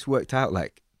almost worked out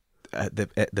like at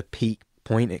the peak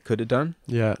point it could have done.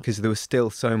 Yeah. Because there was still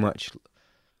so much,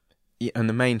 and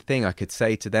the main thing I could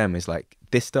say to them is like,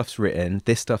 this stuff's written,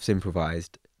 this stuff's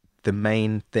improvised. The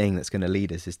main thing that's going to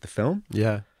lead us is the film.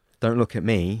 Yeah. Don't look at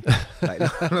me. Like,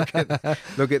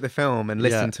 look at the film and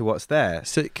listen to what's there.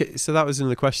 So that was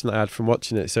another question that I had from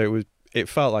watching it. So it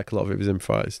felt like a lot of it was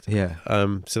improvised. Yeah.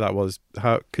 So that was,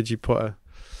 how could you put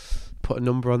a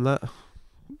number on that?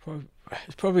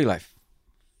 It's probably like,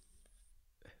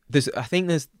 I think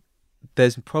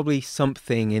there's probably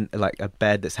something in like a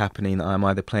bed that's happening that I'm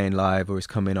either playing live or is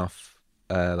coming off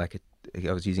I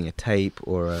was using a tape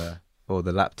or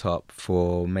the laptop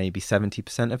for maybe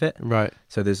 70% of it. Right.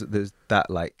 So there's that,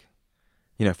 like,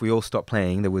 if we all stopped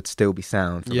playing, there would still be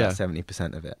sound for about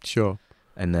 70% of it. Sure.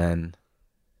 And then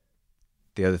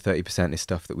the other 30% is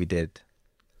stuff that we did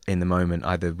in the moment.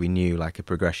 Either we knew like a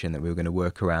progression that we were going to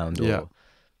work around or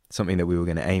something that we were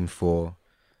going to aim for.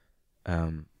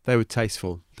 They were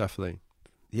tasteful, definitely.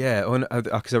 Yeah,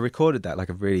 because I recorded that like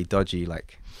a really dodgy,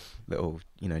 like little,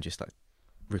 just like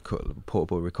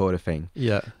portable recorder thing.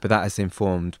 Yeah. But that has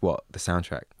informed what the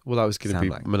soundtrack. Well, that was going to be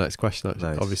like. My next question,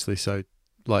 actually, obviously. So,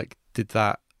 like, did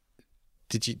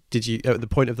you at the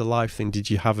point of the live thing, did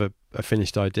you have a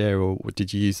finished idea, or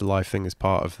did you use the live thing as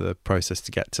part of the process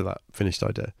to get to that finished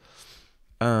idea?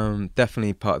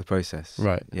 Definitely part of the process.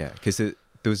 Right. Yeah, because there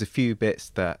was a few bits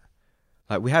that.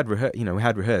 Like we had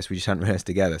rehearsed, we just hadn't rehearsed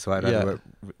together. So I'd either work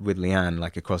with Leanne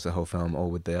like across the whole film, or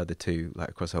with the other two like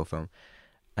across the whole film.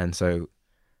 And so,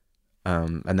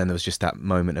 and then there was just that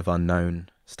moment of unknown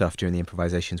stuff during the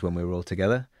improvisations when we were all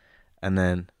together. And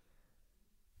then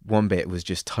one bit was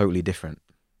just totally different,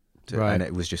 and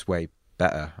it was just way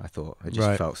better. I thought it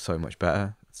just felt so much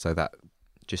better. So that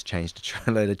just changed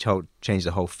changed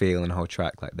the whole feel and the whole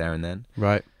track like there and then.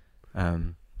 Right.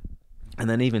 And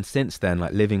then even since then,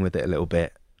 like living with it a little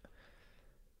bit,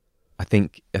 I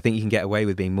think you can get away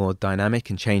with being more dynamic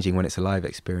and changing when it's a live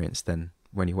experience than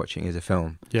when you're watching it as a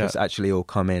film. Yeah. It's actually all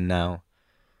come in now,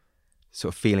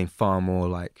 sort of feeling far more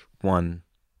like one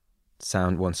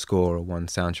sound, one score, or one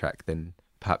soundtrack than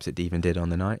perhaps it even did on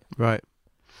the night. Right.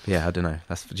 Yeah, I don't know.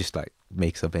 That's just like me,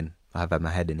 because I've had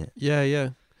my head in it. Yeah.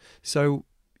 So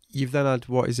you've then had,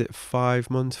 5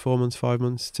 months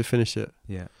to finish it?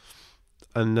 Yeah.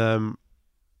 And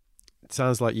it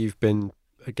sounds like you've been,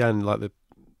 again, like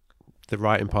the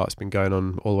writing part's been going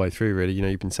on all the way through, really.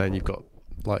 You've been saying you've got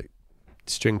like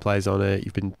string plays on it.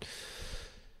 You've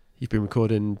been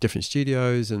recording different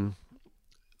studios, and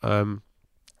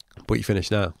but you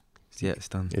finished now. Yeah, it's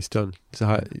done. It's done. So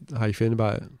how you feeling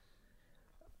about it?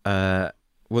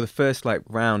 Well, the first like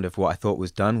round of what I thought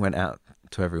was done went out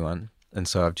to everyone, and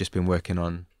so I've just been working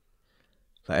on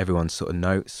like everyone's sort of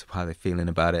notes, how they're feeling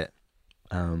about it.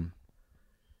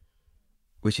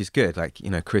 Which is good. Like,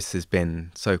 Chris has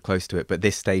been so close to it, but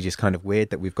this stage is kind of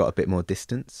weird that we've got a bit more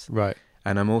distance. Right.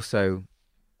 And I'm also,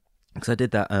 because I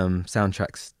did that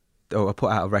soundtracks, I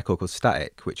put out a record called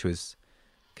Static, which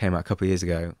came out a couple of years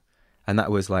ago, and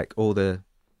that was like all the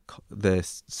the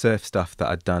surf stuff that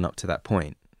I'd done up to that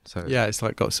point. So yeah, it's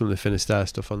like got some of the Finisterre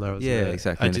stuff on there. Yeah,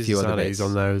 exactly. And a few other bits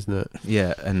on there, isn't it?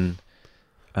 Yeah, and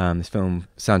this film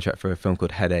soundtrack for a film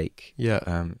called Headache. Yeah,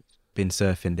 Been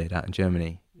Surfing did out in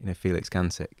Germany. Felix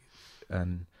Gansik,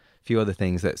 and a few other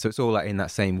things so it's all like in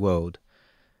that same world.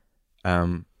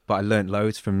 But I learned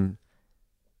loads from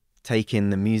taking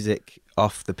the music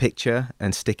off the picture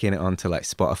and sticking it onto like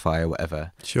Spotify or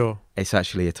whatever. Sure. It's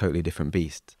actually a totally different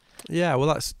beast. Yeah,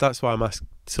 well, that's why I'm asking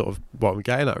sort of what I'm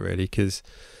getting at, really, because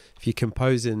if you're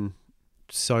composing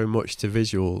so much to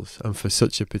visuals and for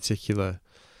such a particular,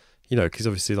 because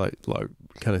obviously like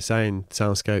kind of saying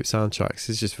soundscape soundtracks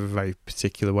is just for a very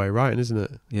particular way of writing, isn't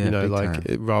it? Yeah,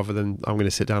 rather than I'm going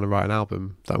to sit down and write an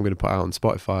album that I'm going to put out on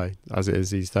Spotify as it is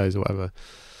these days or whatever.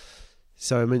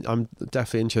 So I mean, I'm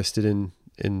definitely interested in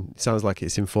sounds like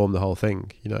it's informed the whole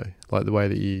thing, like the way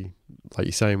that you, like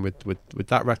you're saying with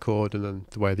that record, and then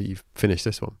the way that you've finished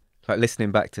this one. Like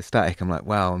listening back to Static, I'm like,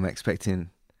 wow, I'm expecting,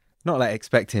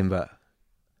 but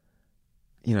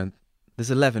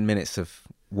there's 11 minutes of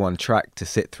one track to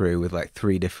sit through with like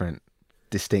 3 different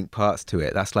distinct parts to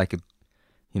it. That's like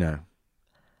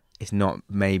it's not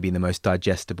maybe the most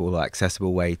digestible or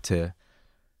accessible way to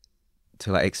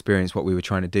like experience what we were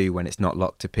trying to do when it's not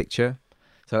locked to picture.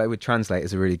 So like with Translate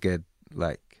is a really good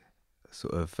like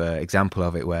sort of example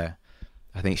of it, where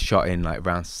I think it's shot in like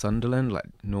around Sunderland, like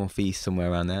northeast,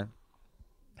 somewhere around there,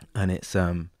 and it's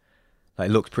like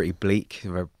looks pretty bleak,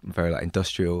 very, very like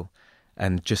industrial,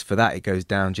 and just for that it goes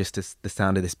down just to the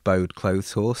sound of this bowed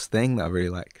clothes horse thing that I really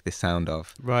like the sound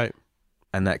of. Right.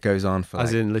 And that goes on for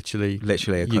as in literally a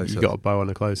clothes horse. You got a bow on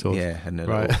a clothes horse. Yeah, and a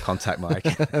little contact mic.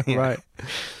 Yeah. Right.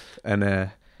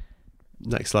 And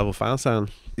next level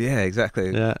sound. Yeah,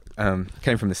 exactly. Yeah.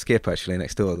 Came from the Skip actually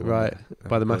next door. Right.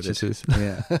 By the mattresses.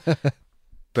 Yeah.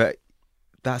 But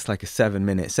that's like a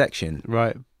 7-minute section.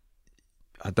 Right.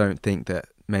 I don't think that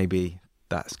maybe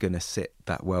that's going to sit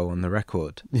that well on the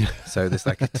record. Yeah. So there's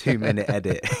like a 2-minute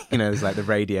edit, there's like the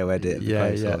radio edit of the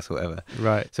clothes horse or whatever.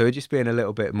 Right. So it just being a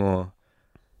little bit more,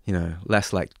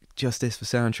 less like just this for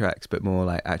soundtracks, but more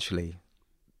like actually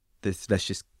let's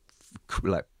just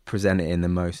like present it in the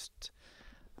most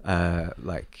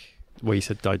like, well, you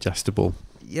said digestible.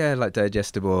 Yeah, like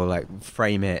digestible, like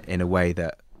frame it in a way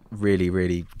that really,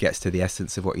 really gets to the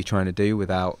essence of what you're trying to do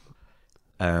without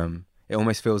it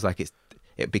almost feels like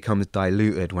it becomes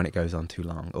diluted when it goes on too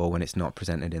long or when it's not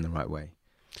presented in the right way.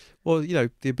 Well, the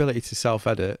ability to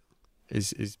self-edit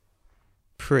is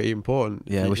pretty important.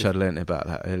 Yeah, I wish I'd learned about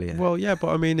that earlier. Well, yeah, but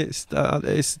I mean, it's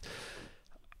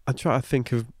I'm trying to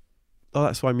think of,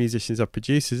 that's why musicians are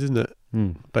producers, isn't it?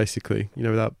 Basically,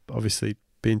 without obviously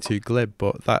being too glib,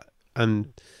 but that,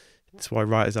 and it's why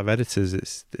writers have editors.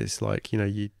 It's like,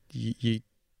 you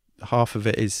half of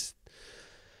it is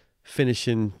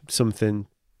finishing something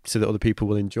so that other people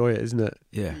will enjoy it, isn't it?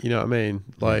 Yeah. You know what I mean?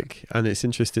 Like, and it's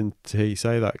interesting to hear you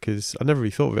say that, because I never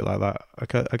really thought of it like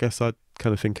that. I guess I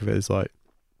kind of think of it as like,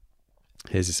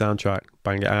 here's a soundtrack,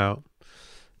 bang it out.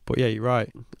 But yeah, you're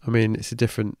right. I mean, it's a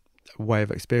different way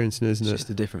of experiencing it, isn't it? It's just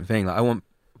a different thing. Like I want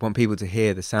people to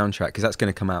hear the soundtrack, because that's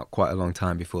going to come out quite a long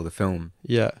time before the film.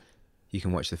 Yeah. You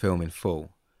can watch the film in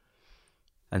full.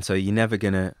 And so you're never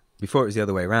going to, before it was the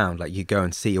other way around, like you go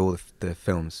and see all the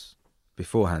films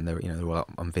beforehand. They're all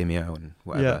on Vimeo and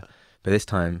whatever. Yeah. But this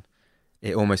time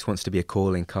it almost wants to be a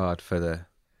calling card for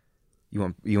you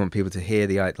want people to hear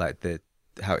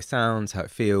how it sounds, how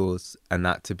it feels, and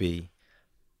that to be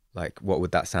like, what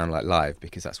would that sound like live?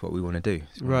 Because that's what we want to do.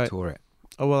 So we want to tour it.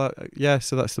 Oh, well, yeah,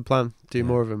 so that's the plan. Do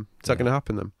more of them. Is that going to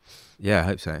happen then? Yeah, I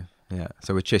hope so. Yeah.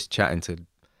 So we're just chatting to,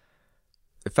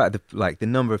 in fact, the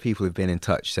number of people who've been in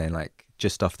touch saying like,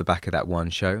 just off the back of that one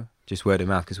show, just word of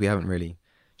mouth, because we haven't really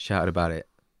shouted about it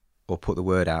or put the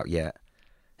word out yet.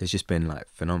 It's just been like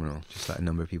phenomenal. Just like a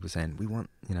number of people saying, we want,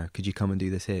 could you come and do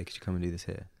this here? Could you come and do this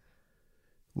here?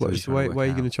 So where are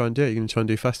you going to try and do it? You're going to try and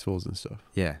do festivals and stuff?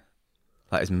 Yeah.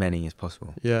 Like as many as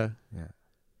possible. Yeah. Yeah.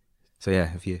 So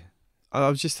yeah, if you... I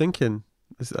was just thinking,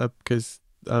 because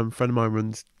a friend of mine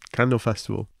runs Candle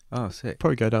Festival. Oh, sick.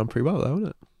 Probably go down pretty well though,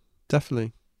 wouldn't it?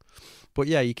 Definitely. But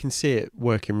yeah, you can see it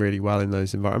working really well in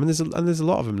those environments. There's a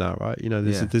lot of them now, right?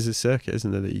 There's a circuit,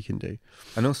 isn't there, that you can do.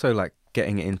 And also like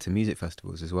getting it into music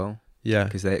festivals as well. Yeah.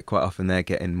 Because they're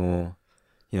getting more,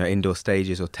 indoor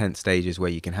stages or tent stages where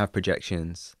you can have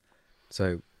projections.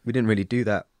 So we didn't really do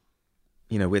that,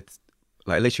 with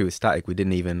like literally with Static, we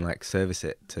didn't even like service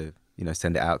it to,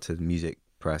 send it out to the music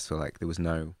press, or like there was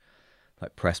no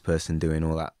like press person doing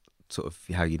all that sort of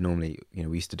how you'd normally,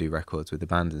 we used to do records with the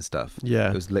band and stuff.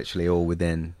 Yeah. It was literally all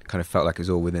within, kind of felt like it was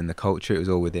all within the culture. It was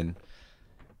all within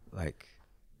like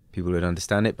people would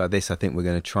understand it. But this, I think we're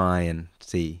going to try and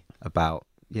see about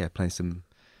playing some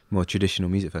more traditional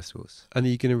music festivals. And are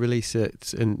you going to release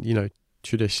it in, you know,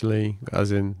 traditionally,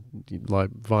 as in like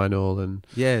vinyl and?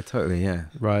 Yeah, totally. Yeah.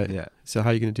 Right. Yeah. So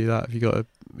how are you going to do that? Have you got are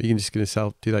you just going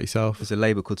to do that yourself? There's a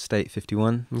label called State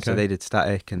 51. Okay. So they did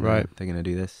Static, and right. they're going to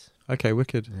do this. Okay,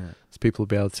 wicked. Yeah. So people will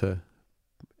be able to,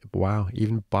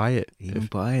 even buy it.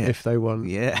 Buy it. If they want.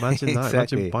 Yeah. Imagine that.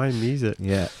 Exactly. Imagine buying music.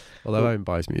 Yeah. Although Owen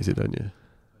buys music, don't you?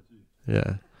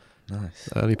 Yeah. Nice.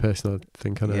 The only person I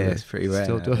think I know. Yeah, it's pretty rare.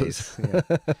 Still does. Yeah.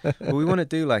 Well, we want to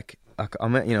do like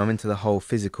I'm into the whole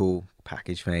physical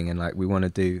package thing, and like we want to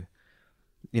do,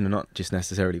 not just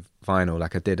necessarily vinyl.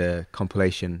 Like I did a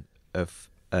compilation of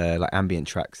like ambient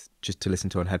tracks just to listen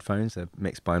to on headphones,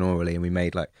 mixed binaurally, and we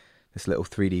made like this little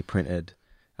 3D printed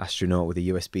astronaut with a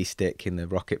USB stick in the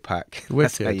rocket pack.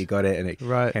 That's how you got it, and it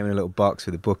came in a little box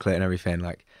with a booklet and everything.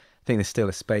 Like I think there's still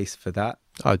a space for that.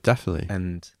 Oh, definitely.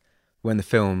 And when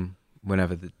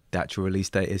whenever the actual release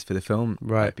date is for the film,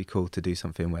 it'd be cool to do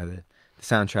something where the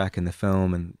soundtrack and the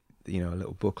film and a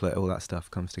little booklet, all that stuff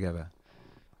comes together.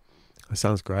 That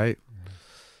sounds great.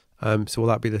 So will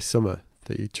that be this summer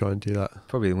that you try and do that?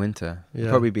 Probably the winter. Yeah.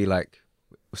 Probably be like,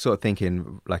 we're sort of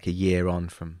thinking like a year on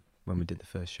from when we did the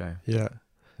first show. Yeah.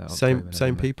 So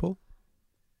Same people?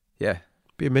 Yeah.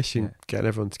 Be a mission getting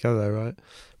everyone together, right?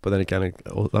 But then again,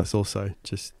 that's also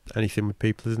just anything with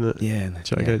people, isn't it? Yeah.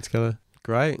 Try to get it together.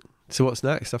 Great. So what's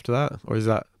next after that? Or is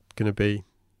that going to be,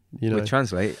 With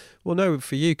Translate? Well, no,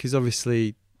 for you, because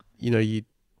obviously, you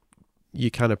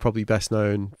kind of probably best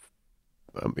known,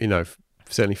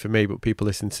 certainly for me, but people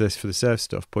listen to this for the surf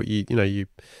stuff. But you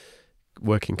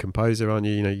working composer, aren't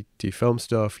you? You do film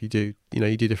stuff. You do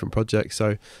different projects. So,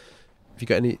 have you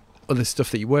got any other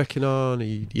stuff that you're working on? Are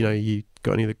you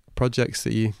got any other projects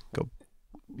that you got?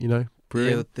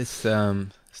 Brewing? Yeah, this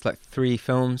it's like 3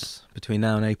 films between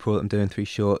now and April. I'm doing 3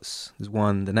 shorts. There's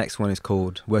one. The next one is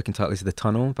called, working title is The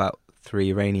Tunnel, about 3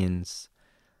 Iranians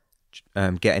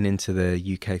getting into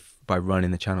the UK by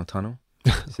running the Channel Tunnel.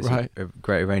 So right. A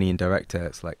great Iranian director.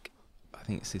 It's like, I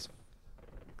think it's his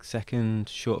second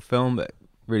short film, but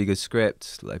really good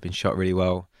script. Like been shot really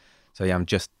well. So yeah, I'm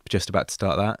just about to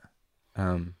start that.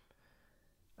 And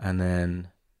then,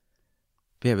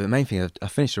 but the main thing, I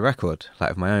finished a record,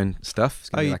 like of my own stuff. It's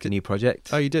gonna be like a new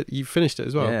project. Oh, you did? You finished it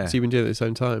as well? Yeah. So you've been doing it at the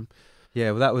same time? Yeah,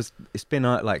 well it's been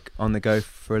like on the go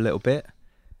for a little bit,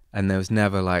 and there was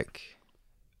never like,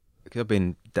 because I've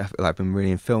been been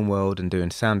really in film world and doing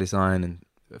sound design and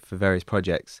for various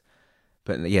projects.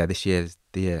 But yeah, this year's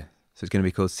the year. So it's going to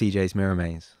be called CJ's Mirror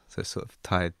Maze. So it's sort of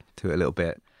tied to it a little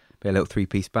bit. Be a little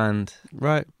 3-piece band.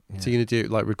 Right. Yeah. So you're going to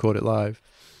do record it live?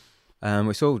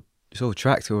 It's all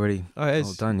tracked already. Oh, it is?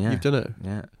 All done, yeah. You've done it?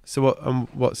 Yeah. So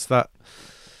what's that?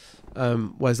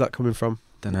 Where's that coming from?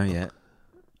 Don't know yet.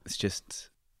 It's just,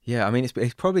 yeah, I mean,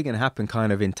 it's probably going to happen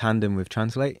kind of in tandem with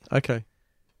Translate. Okay.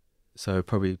 So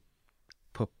probably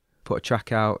put a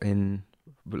track out in,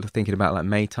 thinking about like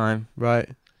May time. Right.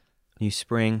 New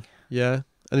spring. Yeah.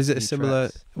 And is it a similar,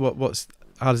 tracks.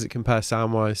 How does it compare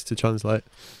sound-wise to Translate?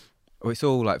 Oh, it's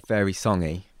all like very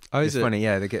songy. Oh, is it? It's funny,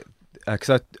 yeah. They get,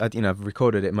 because I've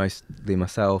recorded it mostly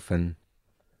myself and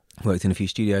worked in a few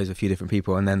studios, a few different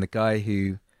people, and then the guy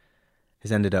who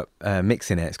has ended up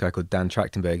mixing it, this guy called Dan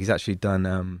Trachtenberg. He's actually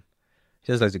done,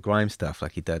 he does loads of grime stuff,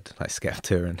 like he did like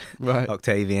Skepta and right.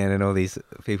 Octavian and all these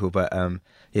people. But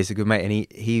he's a good mate, and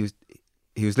he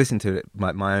was listening to it,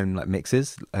 my own like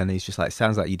mixes, and he's just like,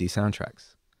 sounds like you do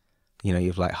soundtracks.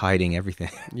 You're like hiding everything.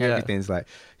 Yeah. Everything's like,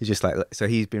 he's just like, so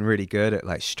he's been really good at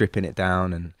like stripping it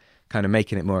down and kind of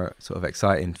making it more sort of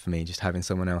exciting for me, just having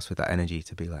someone else with that energy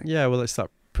to be like. Yeah, well, it's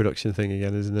that production thing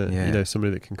again, isn't it? Yeah.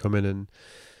 Somebody that can come in and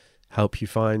help you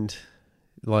find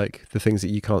like the things that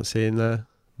you can't see in there,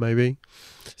 maybe.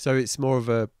 So it's more of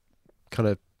a kind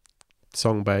of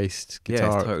song-based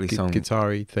guitar, it's totally song.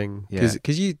 guitar-y thing. Yeah.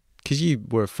 Because you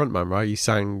were a frontman, right? You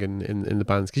sang in the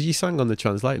bands. Because you sang on the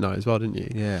Translate night as well, didn't you?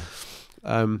 Yeah.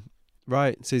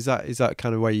 Right. So is that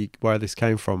kind of where this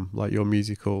came from? Like your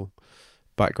musical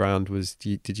background was?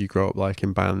 Did you grow up like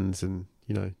in bands and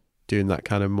doing that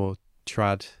kind of more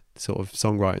trad sort of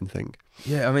songwriting thing?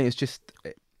 Yeah. I mean, it's just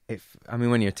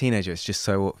when you're a teenager, it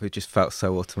just felt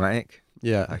so automatic.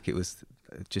 Yeah. Like it was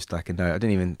just like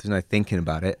there's no thinking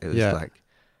about it. It was like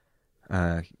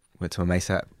went to a mate.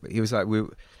 He was like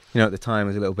at the time it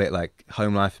was a little bit like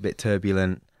home life, a bit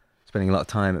turbulent, spending a lot of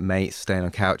time at mates, staying on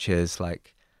couches,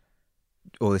 like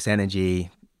all this energy,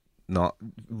 not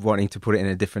wanting to put it in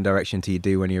a different direction to you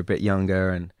do when you're a bit younger,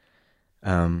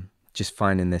 and just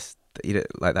finding this,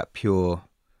 like that pure,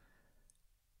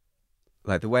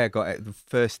 like the way I got it, the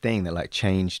first thing that like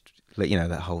changed like, you know,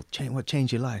 that whole what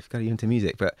changed your life, got you into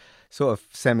music, but sort of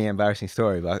semi-embarrassing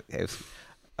story. But it was,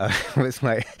 it was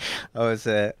like I was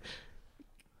in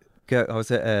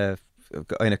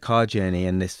a car journey,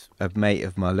 and a mate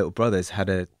of my little brother's had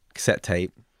a cassette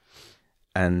tape,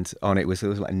 and on it was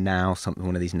like Now, something,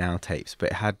 one of these Now tapes,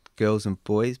 but it had Girls and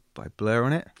Boys by Blur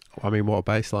on it. I mean, what a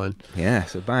bass line. Yeah,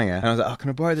 it's a banger. And I was like, oh, can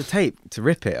I borrow the tape to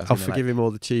rip it? I'll forgive him all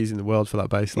the cheese in the world for that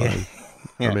bass line.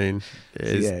 Yeah. I mean,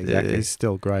 exactly. It is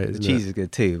still great, isn't it? The cheese is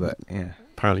good too, but yeah.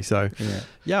 Apparently so.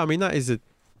 Yeah, I mean, that is a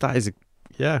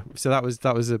yeah. So that was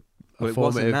a well, it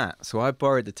wasn't that. So I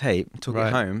borrowed the tape, took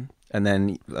it home, and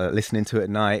then listening to it at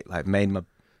night, like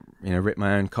ripped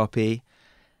my own copy,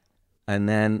 and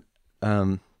then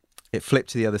it flipped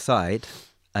to the other side,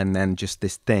 and then just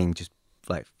this thing just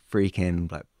like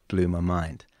freaking like blew my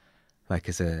mind, like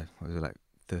as the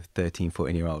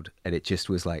 13-14-year-old, and it just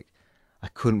was like, I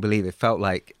couldn't believe it. It felt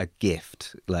like a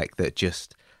gift, like that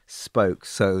just spoke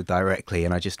so directly,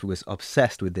 and I just was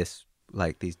obsessed with this,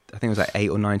 like these, I think it was like 8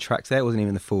 or 9 tracks there. It wasn't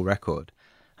even the full record.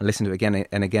 I listened to it again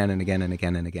and again and again and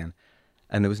again and again,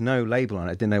 and there was no label on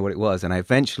it. I didn't know what it was, and I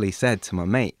eventually said to my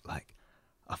mate, like,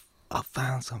 I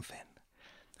found something,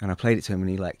 and I played it to him, and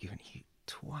he like, you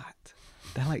twat,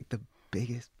 they're like the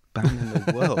biggest band in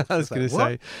the world. I was going to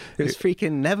say, it was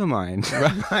freaking Nevermind.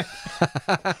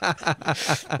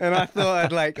 And I thought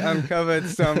I'd like uncovered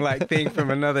some like thing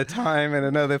from another time and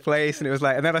another place, and it was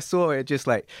like, and then I saw it just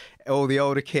like all the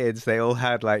older kids, they all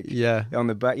had like on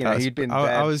the back, you know, he'd been dead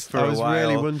I was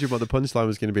really wondering what the punchline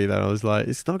was going to be then. I was like,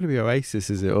 it's not going to be Oasis,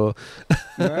 is it? Or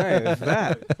no, it was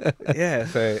that. Yeah,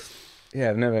 so yeah,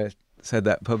 I've never said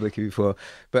that publicly before,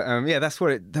 but that's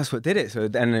what did it. So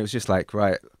then it was just like,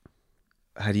 right,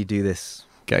 how do you do this?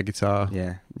 Get a guitar.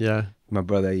 Yeah. My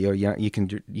brother, you're young, you can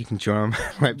drum.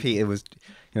 Like Peter was,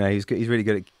 you know, he's really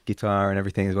good at guitar and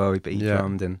everything as well. But he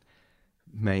drummed, and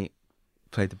mate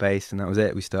played the bass, and that was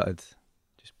it. We started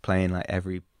just playing like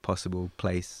every possible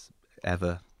place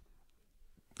ever.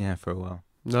 Yeah, for a while.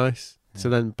 Nice. Yeah. So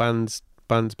then bands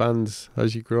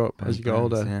as you grew up, as you got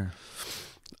older. Yeah.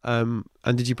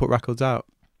 And did you put records out?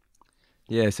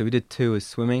 Yeah, so we did 2 as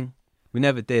Swimming. We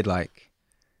never did like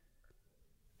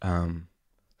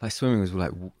Swimming was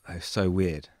like so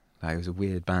weird. Like it was a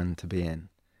weird band to be in.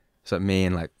 So like me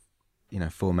and like, you know,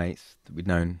 4 mates that we'd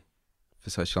known for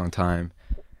such a long time.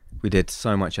 We did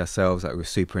so much ourselves. Like we were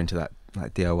super into that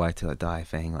like DIY till I die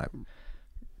thing. Like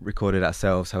recorded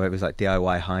ourselves. However, it was like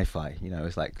DIY hi-fi. You know, it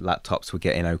was like laptops were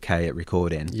getting okay at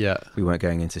recording. Yeah. We weren't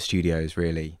going into studios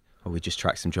really, or we'd just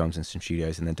track some drums in some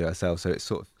studios and then do it ourselves. So it's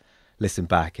sort of listen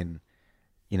back, and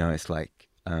you know, it's like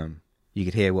you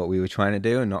could hear what we were trying to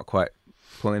do and not quite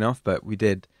pulling off, but we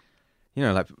did, you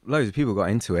know, like loads of people got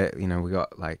into it. You know, we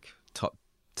got like top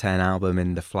 10 album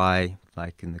in The Fly,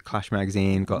 like in the Clash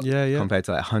magazine, got compared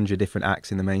to like 100 different acts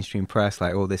in the mainstream press,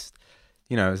 like all this,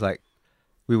 you know, it was like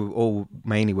we were all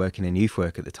mainly working in youth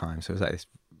work at the time, so it was like this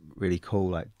really cool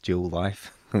like dual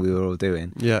life we were all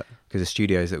doing. Yeah, because the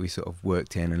studios that we sort of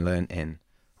worked in and learnt in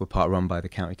were part run by the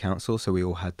county council, so we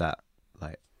all had that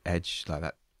like edge, like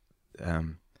that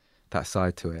that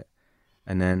side to it.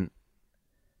 And then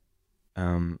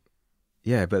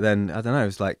but then I don't know, it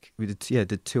was like we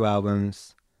did 2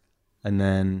 albums, and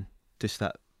then just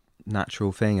that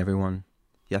natural thing, everyone,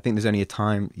 I think there's only a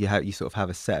time you sort of have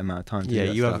a set amount of time to do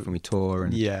that stuff, and we tour,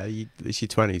 and it's your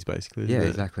 20s basically, isn't it?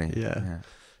 Exactly. Yeah.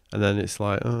 And then it's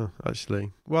like, oh,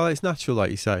 actually, well, it's natural, like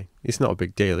you say. It's not a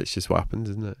big deal. It's just what happens,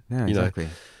 isn't it? Yeah, exactly. You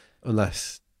know,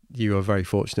 unless you are very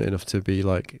fortunate enough to be,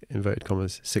 like, inverted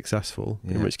commas, successful,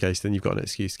 in which case then you've got an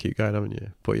excuse to keep going, haven't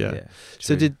you? But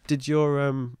so did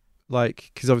your,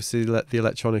 like, because obviously the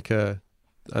electronica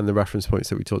and the reference points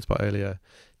that we talked about earlier,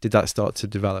 did that start to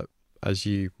develop as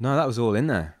you... No, that was all in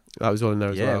there. That was all in there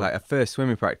as well? Yeah, like our first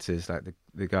swimming practices, like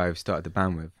the guy who started the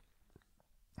band with,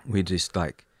 we just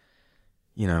like,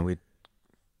 you know, we'd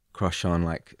crush on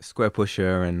like Square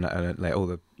Pusher and like all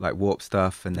the like Warp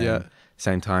stuff, and then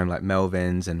same time like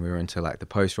Melvins, and we were into like the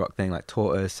post rock thing like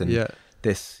Tortoise, and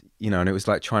this, you know, and it was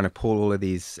like trying to pull all of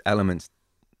these elements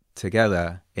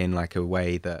together in like a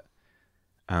way that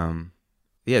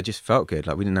it just felt good.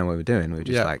 Like we didn't know what we were doing. We were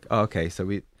just like, oh, okay, so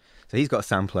he's got a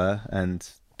sampler, and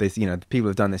there's, you know, the people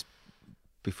have done this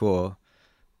before,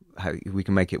 how we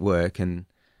can make it work. And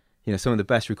you know, some of the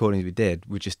best recordings we did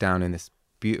were just down in this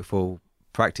beautiful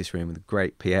practice room with a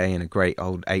great PA and a great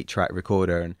old 8-track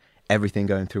recorder and everything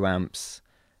going through amps,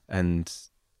 and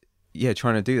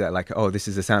trying to do that, like, oh, this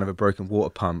is the sound of a broken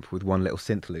water pump with one little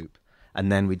synth loop,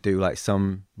 and then we'd do like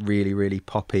some really, really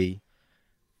poppy,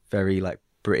 very like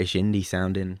British indie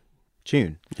sounding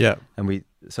tune. And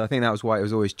so I think that was why it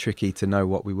was always tricky to know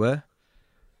what we were,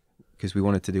 because we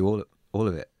wanted to do all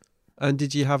of it. And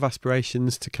did you have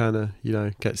aspirations to kind of,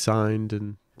 get signed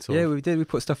and sort of... we did. We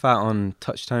put stuff out on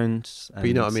Touchtones. But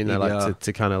you know what I mean? They like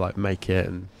to kind of like make it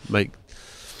and make...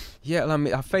 Yeah, I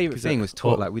mean, our favourite thing was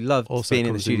tour. Like, we loved being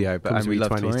in the studio, but we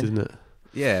loved touring. Isn't it?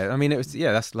 Yeah, I mean, it was,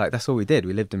 that's all we did.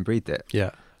 We lived and breathed it. Yeah.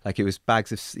 Like, it was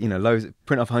bags of, loads,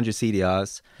 print off 100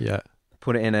 CDRs. Yeah.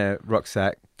 Put it in a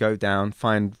rucksack, go down,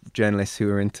 find journalists who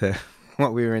were into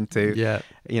what we were into. Yeah.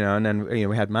 And then,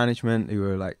 we had management who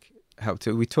were like, helped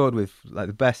to, we toured with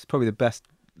like probably the best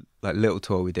like little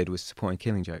tour we did was supporting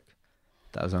Killing Joke.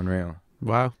 That was unreal.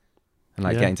 Wow. And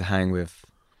like getting to hang with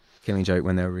Killing Joke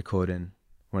when they were recording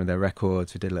one of their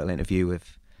records. We did a little interview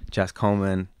with Jazz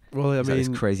Coleman. Well, I mean, this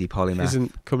crazy polymath.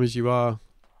 Isn't Come As You Are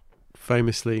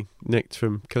famously nicked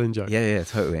from Killing Joke? Yeah,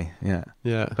 totally. Yeah.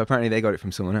 But apparently they got it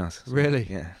from someone else. So, really?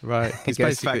 Yeah. Right. It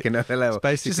goes back another level.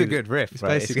 It's just a good riff. It's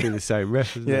basically the same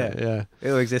riff, isn't it? Yeah.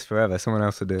 It'll exist forever. Someone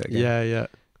else will do it again.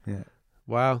 Yeah.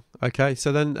 Wow. Okay.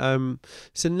 So then,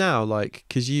 so now, like,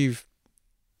 because you've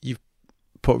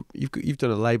done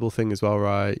a label thing as well,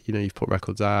 right? You've put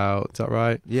records out. Is that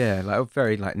right? Yeah, like a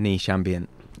very like niche ambient.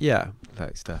 Yeah.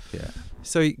 Like stuff. Yeah.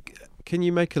 So, can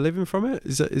you make a living from it?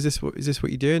 Is this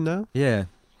what you're doing now? Yeah.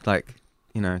 Like,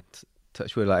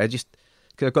 touch wood. Like, cause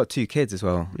I've got 2 kids as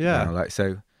well. Yeah. Now, like,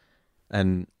 so,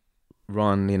 and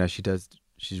Ron,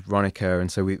 she's Ronica,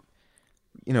 and so we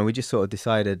just sort of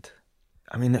decided.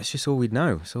 I mean, that's just all we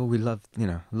know. It's all we love.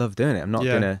 Love doing it. I'm not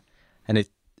gonna, and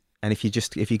if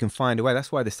you can find a way.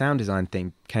 That's why the sound design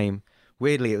thing came.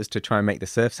 Weirdly, it was to try and make the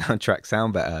surf soundtrack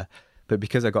sound better. But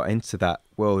because I got into that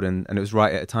world, and it was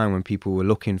right at a time when people were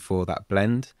looking for that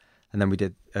blend, and then we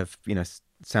did,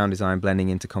 sound design blending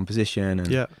into composition,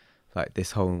 and like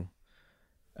this whole,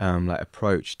 like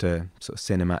approach to sort of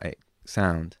cinematic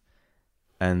sound,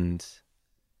 and.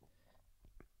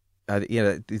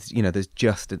 There's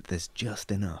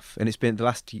just enough, and it's been the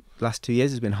last 2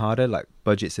 years has been harder. Like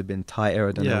budgets have been tighter.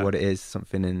 I don't know what it is.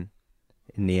 Something in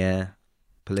the air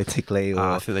politically. Or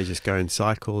I think they just go in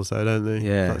cycles, though, don't they?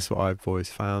 Yeah, that's what I've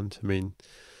always found. I mean,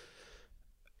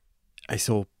 it's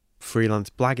all freelance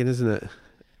blagging, isn't it?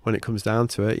 When it comes down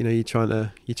to it, you try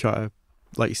to,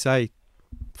 like you say,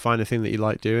 find a thing that you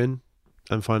like doing,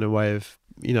 and find a way of.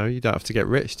 You don't have to get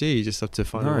rich, do you? You just have to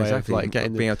find a way of like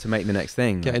being able to make the next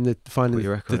thing, finding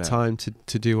the time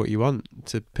to do what you want,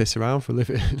 to piss around for a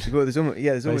living. Well, there's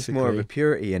almost more of a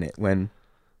purity in it when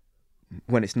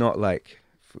it's not like,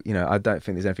 I don't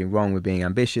think there's anything wrong with being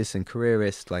ambitious and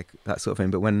careerist, like that sort of thing.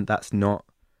 But when that's not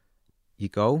your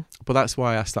goal. But that's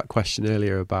why I asked that question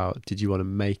earlier about did you want to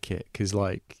make it? Because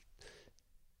like,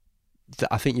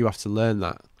 I think you have to learn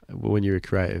that. When you're a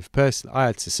creative person, I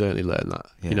had to certainly learn that.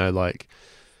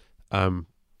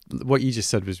 What you just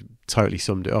said was totally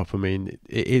summed it up. I mean,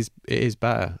 it is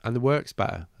better, and the work's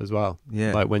better as well.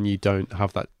 Yeah, like when you don't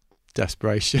have that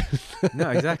desperation. No,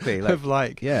 exactly. Of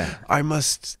like, I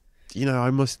must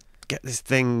get this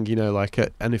thing.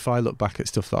 And if I look back at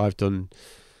stuff that I've done,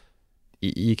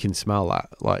 you can smell that,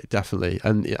 like definitely.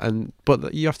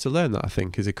 But you have to learn that, I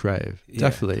think, as a creative,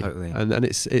 definitely. Totally. And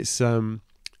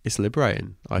it's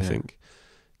liberating, I think,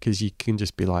 because you can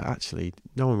just be like, actually,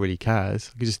 no one really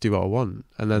cares. I can just do what I want.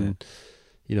 And then,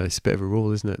 it's a bit of a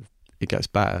rule, isn't it? It gets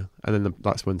better. And then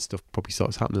that's when stuff probably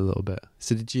starts happening a little bit.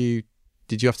 So did you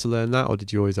have to learn that, or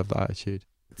did you always have that attitude?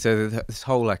 So this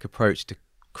whole like approach to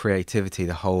creativity,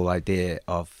 the whole idea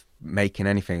of making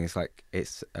anything is like,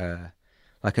 it's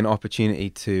like an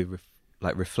opportunity to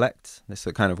reflect. That's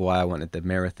kind of why I wanted the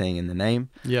mirror thing in the name.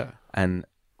 Yeah. And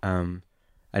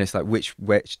it's like,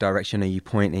 which direction are you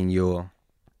pointing your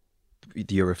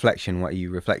reflection? What are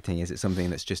you reflecting? Is it something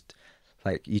that's just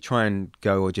like you try and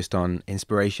go just on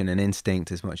inspiration and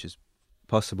instinct as much as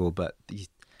possible? But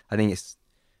I think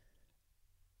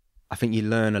you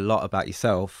learn a lot about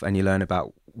yourself, and you learn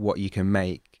about what you can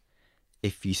make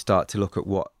if you start to look at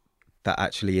what that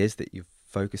actually is that you're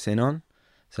focusing on.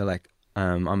 So like,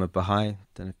 I'm a Baha'i,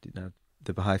 don't know if you know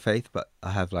the Baha'i faith, but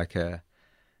I have like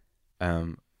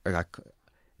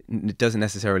it doesn't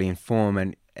necessarily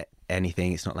inform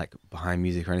anything. It's not like behind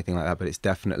music or anything like that, but it's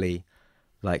definitely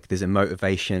like there's a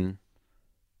motivation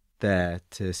there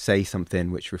to say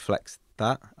something which reflects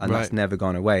that, and that's never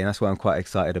gone away. And that's why I'm quite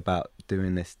excited about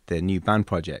doing the new band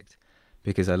project,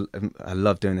 because I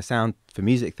love doing the sound for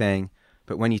music thing,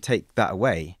 but when you take that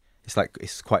away,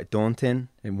 it's quite daunting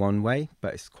in one way,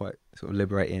 but it's quite sort of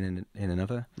liberating in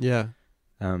another. Yeah.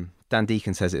 Dan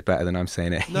Deacon says it better than I'm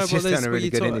saying it. No, He's just done a really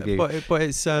good interview. But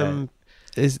it's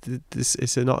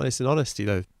it's an honesty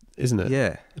though, isn't it?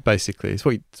 Yeah. Basically, it's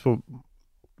what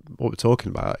we're talking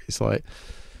about. It's like,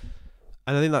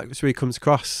 and I think that really comes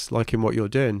across like in what you're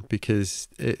doing, because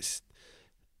it's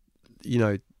you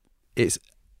know,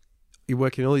 you're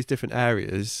working in all these different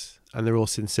areas, and they're all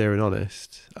sincere and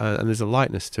honest, and there's a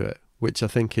lightness to it, which I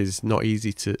think is not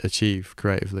easy to achieve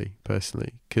creatively,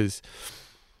 personally, because,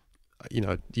 you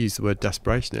know, I used the word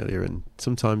desperation earlier, and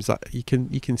sometimes that you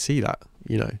can see that,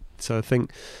 you know. So I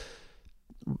think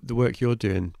the work you're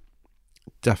doing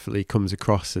definitely comes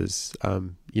across as,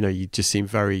 you know, you just seem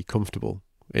very comfortable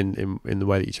in the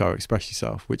way that you try to express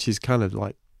yourself, which is kind of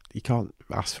like, you can't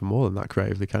ask for more than that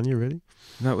creatively, can you, really?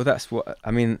 No, well, that's what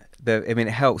I mean. It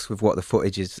helps with what the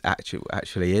footage is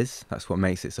actually is. That's what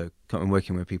makes it so. I'm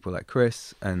working with people like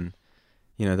Chris, and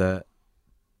you know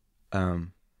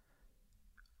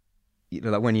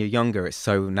like when you're younger, it's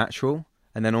so natural,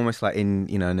 and then almost like in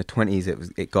the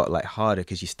 20s, it got like harder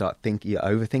because you're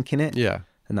overthinking it. Yeah,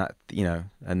 and that, you know,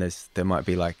 and there might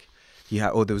be like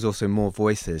or there was also more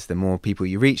voices. The more people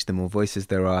you reach, the more voices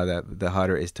there are. The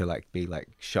harder it is to like be like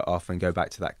shut off and go back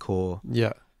to that core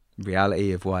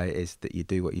reality of why it is that you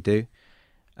do what you do.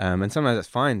 And sometimes that's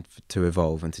fine to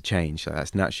evolve and to change. Like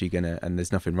that's naturally and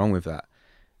there's nothing wrong with that.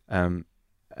 But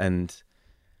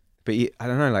I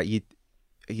don't know, like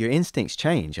your instincts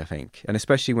change, I think, and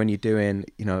especially when you're doing,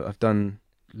 you know, I've done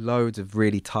loads of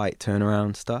really tight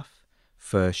turnaround stuff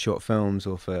for short films,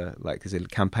 or for like there's a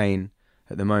campaign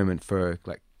at the moment for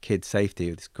like kids safety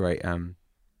with this great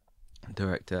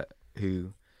director who,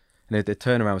 you know, the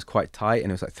turnaround was quite tight,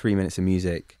 and it was like 3 minutes of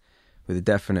music with a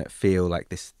definite feel like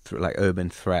this like urban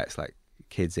threats, like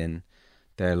kids in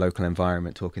their local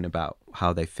environment talking about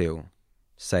how they feel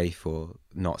safe or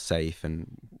not safe,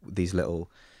 and these little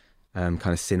kind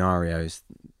of scenarios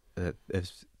of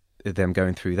them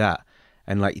going through that.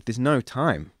 And like there's no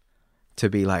time to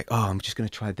be like, oh, I'm just going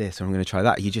to try this or I'm going to try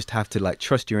that. You just have to like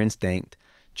trust your instinct,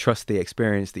 trust the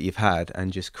experience that you've had,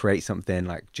 and just create something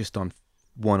like just on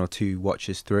 1 or 2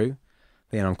 watches through.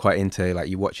 You know, I'm quite into like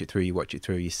you watch it through,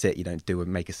 you sit, you don't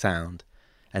make a sound,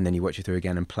 and then you watch it through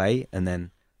again and play, and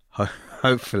then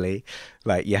hopefully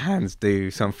like your hands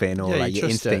do something, or like your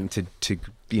instinct to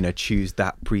you know, choose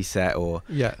that preset or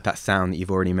that sound that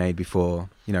you've already made before,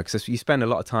 you know, because you spend a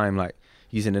lot of time like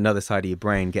using another side of your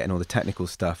brain, getting all the technical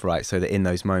stuff right, so that in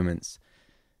those moments,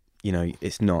 you know,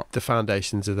 it's not, the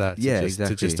foundations are there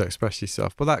to just express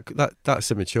yourself. But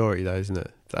that's a maturity though, isn't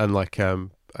it? And like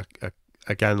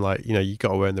again, like, you know, you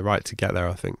got to earn the right to get there,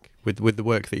 I think, with the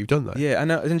work that you've done though. Yeah,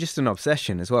 and just an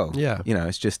obsession as well. Yeah, you know,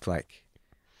 it's just like,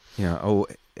 you know,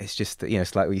 it's just, you know,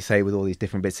 it's like what you say with all these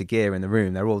different bits of gear in the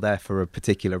room, they're all there for a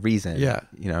particular reason. Yeah,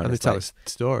 you know, and they tell a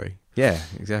story. Yeah,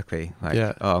 exactly. Like,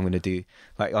 oh, I'm going to do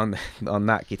like on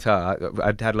that guitar.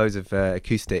 I'd had loads of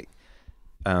acoustic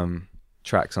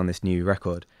tracks on this new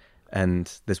record, and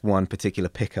there's one particular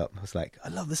pickup. I was like, I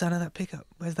love the sound of that pickup.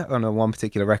 Where's that on one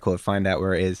particular record? Find out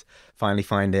where it is. Finally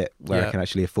find it where I can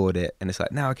actually afford it, and it's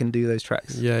like, now I can do those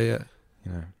tracks. Yeah.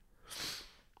 You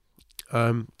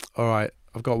know. All right.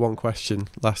 I've got one question.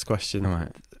 Last question. All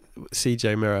right.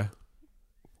 CJ Mirror.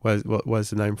 Where's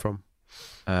the name from?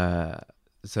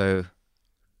 So,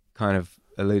 kind of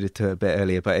alluded to it a bit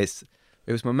earlier, but it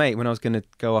was my mate when I was going to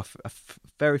go off.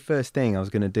 Very first thing I was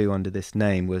going to do under this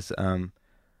name was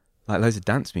like loads of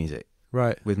dance music,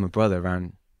 right, with my brother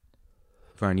around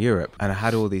Europe, and I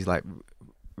had all these like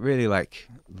really like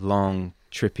long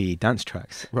trippy dance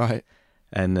tracks, right.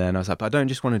 And then I was like, but I don't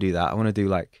just want to do that. I want to do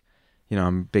like, you know,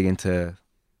 I'm big into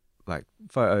like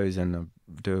photos and I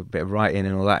do a bit of writing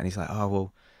and all that. And he's like, oh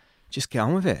well, just get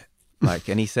on with it. Like,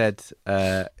 and he said,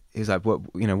 he was like,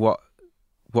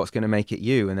 what's going to make it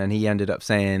you? And then he ended up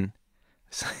saying,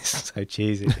 so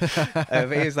cheesy,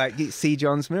 but he was like, C.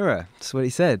 John's Mirror. That's what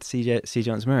he said. C.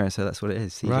 John's Mirror. So that's what it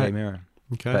is. CJ Mirror.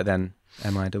 Okay. But then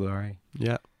MIRRA.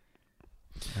 Yeah.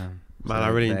 Man, I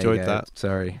really enjoyed that.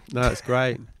 Sorry. No, it's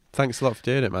great. Thanks a lot for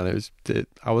doing it, man.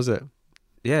 How was it?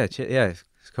 Yeah, it's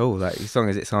cool. Like, as long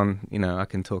as it's on, you know, I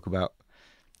can talk about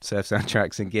surf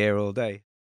soundtracks and gear all day.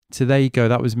 So there you go.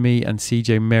 That was me and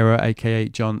CJ Mirror, aka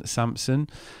John Sampson.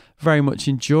 Very much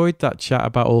enjoyed that chat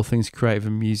about all things creative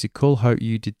and musical. Hope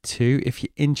you did too. If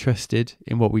you're interested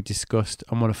in what we discussed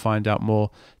and want to find out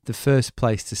more, the first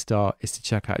place to start is to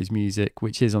check out his music,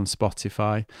 which is on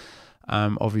Spotify.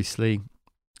 Obviously,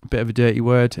 a bit of a dirty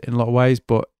word in a lot of ways,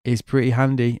 but it's pretty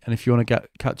handy. And if you want to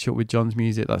catch up with John's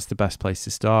music, that's the best place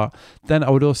to start. Then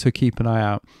I would also keep an eye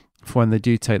out for when they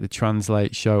do take the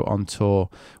Translate show on tour,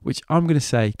 which I'm going to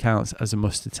say counts as a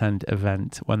must-attend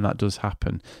event when that does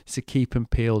happen. So keep them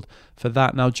peeled for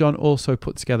that. Now, John also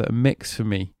put together a mix for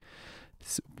me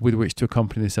with which to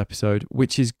accompany this episode,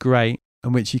 which is great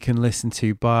and which you can listen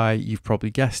to by, you've probably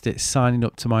guessed it, signing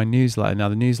up to my newsletter. Now,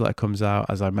 the newsletter comes out,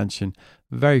 as I mentioned,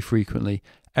 very frequently,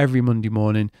 every Monday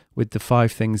morning with the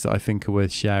 5 things that I think are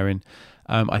worth sharing.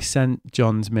 I sent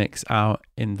John's mix out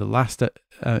in the last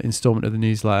installment of the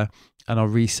newsletter, and I'll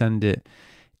resend it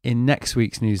in next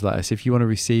week's newsletter. So if you want to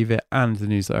receive it and the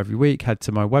newsletter every week, head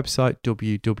to my website,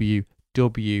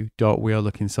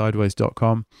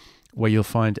 www.wearelookingsideways.com, where you'll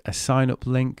find a sign-up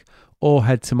link, or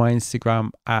head to my Instagram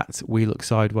at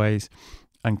WeLookSideways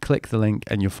and click the link,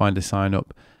 and you'll find a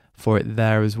sign-up for it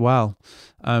there as well.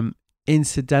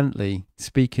 Incidentally,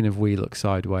 speaking of We Look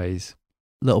Sideways,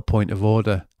 little point of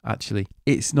order, actually,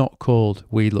 it's not called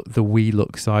the We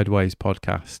Look Sideways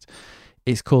podcast.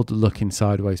 It's called the Looking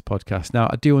Sideways podcast. Now,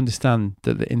 I do understand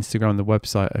that the Instagram and the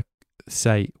website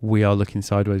say we are looking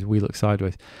sideways, we look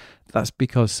sideways. That's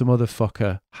because some other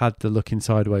fucker had the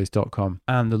lookingsideways.com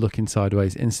and the Looking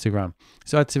Sideways Instagram.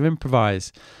 So I had to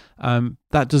improvise.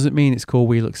 That doesn't mean it's called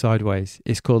We Look Sideways.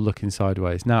 It's called Looking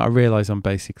Sideways. Now, I realise I'm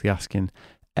basically asking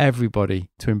everybody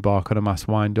to embark on a mass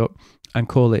wind-up and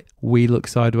call it We Look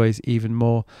Sideways even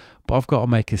more. But I've got to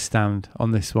make a stand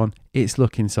on this one. It's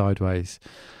Looking Sideways.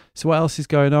 So what else is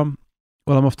going on?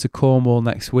 Well, I'm off to Cornwall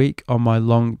next week on my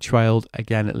long-trailed,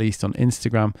 again at least on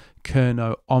Instagram,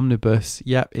 Kerno Omnibus.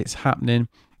 Yep, it's happening.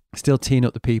 Still teeing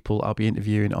up the people I'll be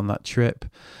interviewing on that trip.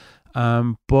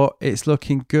 But it's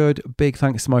looking good. Big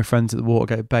thanks to my friends at the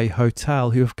Watergate Bay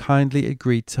Hotel who have kindly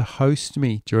agreed to host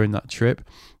me during that trip,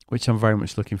 which I'm very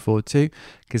much looking forward to,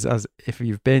 because if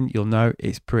you've been, you'll know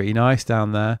it's pretty nice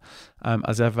down there.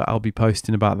 As ever, I'll be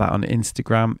posting about that on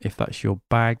Instagram if that's your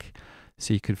bag,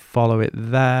 so you could follow it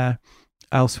there.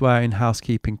 Elsewhere in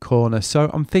Housekeeping Corner.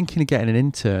 So I'm thinking of getting an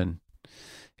intern.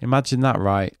 Imagine that,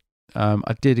 right?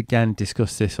 I did again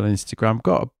discuss this on Instagram.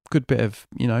 Got a good bit of,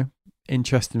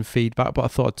 interest and feedback, but I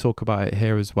thought I'd talk about it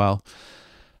here as well.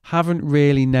 Haven't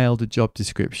really nailed a job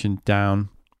description down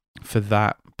for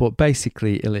that, but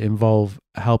basically it'll involve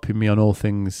helping me on all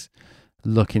things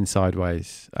Looking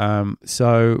Sideways.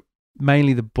 So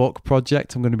mainly the book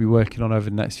project I'm going to be working on over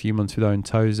the next few months with Owen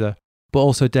Tozer, but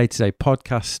also day-to-day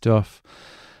podcast stuff,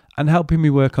 and helping me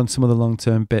work on some of the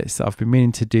long-term bits that I've been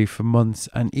meaning to do for months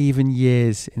and even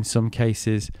years in some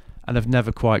cases, and I've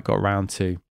never quite got around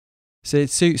to. So it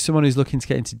suits someone who's looking to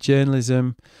get into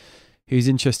journalism, who's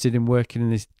interested in working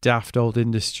in this daft old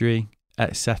industry,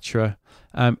 etc.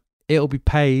 It'll be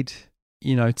paid.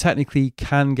 Technically you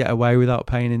can get away without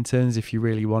paying interns if you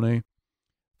really want to.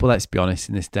 But let's be honest,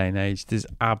 in this day and age, there's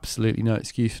absolutely no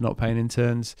excuse for not paying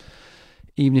interns.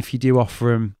 Even if you do offer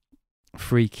them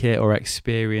free kit or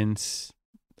experience,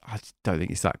 I don't think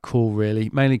it's that cool, really.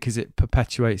 Mainly because it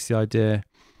perpetuates the idea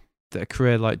that a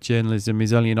career like journalism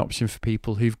is only an option for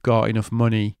people who've got enough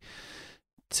money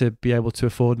to be able to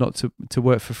afford not to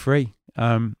work for free.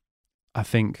 I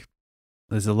think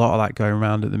there's a lot of that going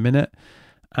around at the minute.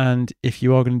 And if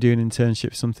you are going to do an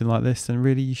internship, something like this, then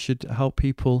really you should help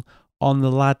people on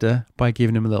the ladder by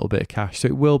giving them a little bit of cash. So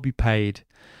it will be paid.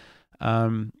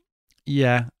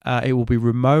 It will be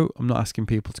remote. I'm not asking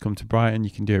people to come to Brighton.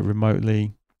 You can do it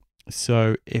remotely.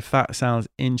 So if that sounds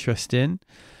interesting,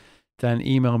 then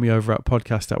email me over at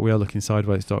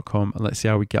podcast@wearelookingsideways.com and let's see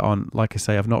how we get on. Like I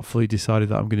say, I've not fully decided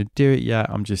that I'm going to do it yet.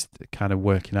 I'm just kind of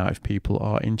working out if people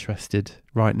are interested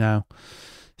right now.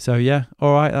 So yeah,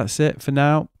 all right, that's it for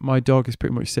now. My dog is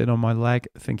pretty much sitting on my leg.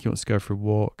 I think he wants to go for a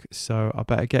walk. So I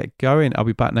better get going. I'll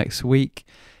be back next week.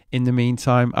 In the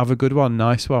meantime, have a good one.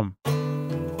 Nice one.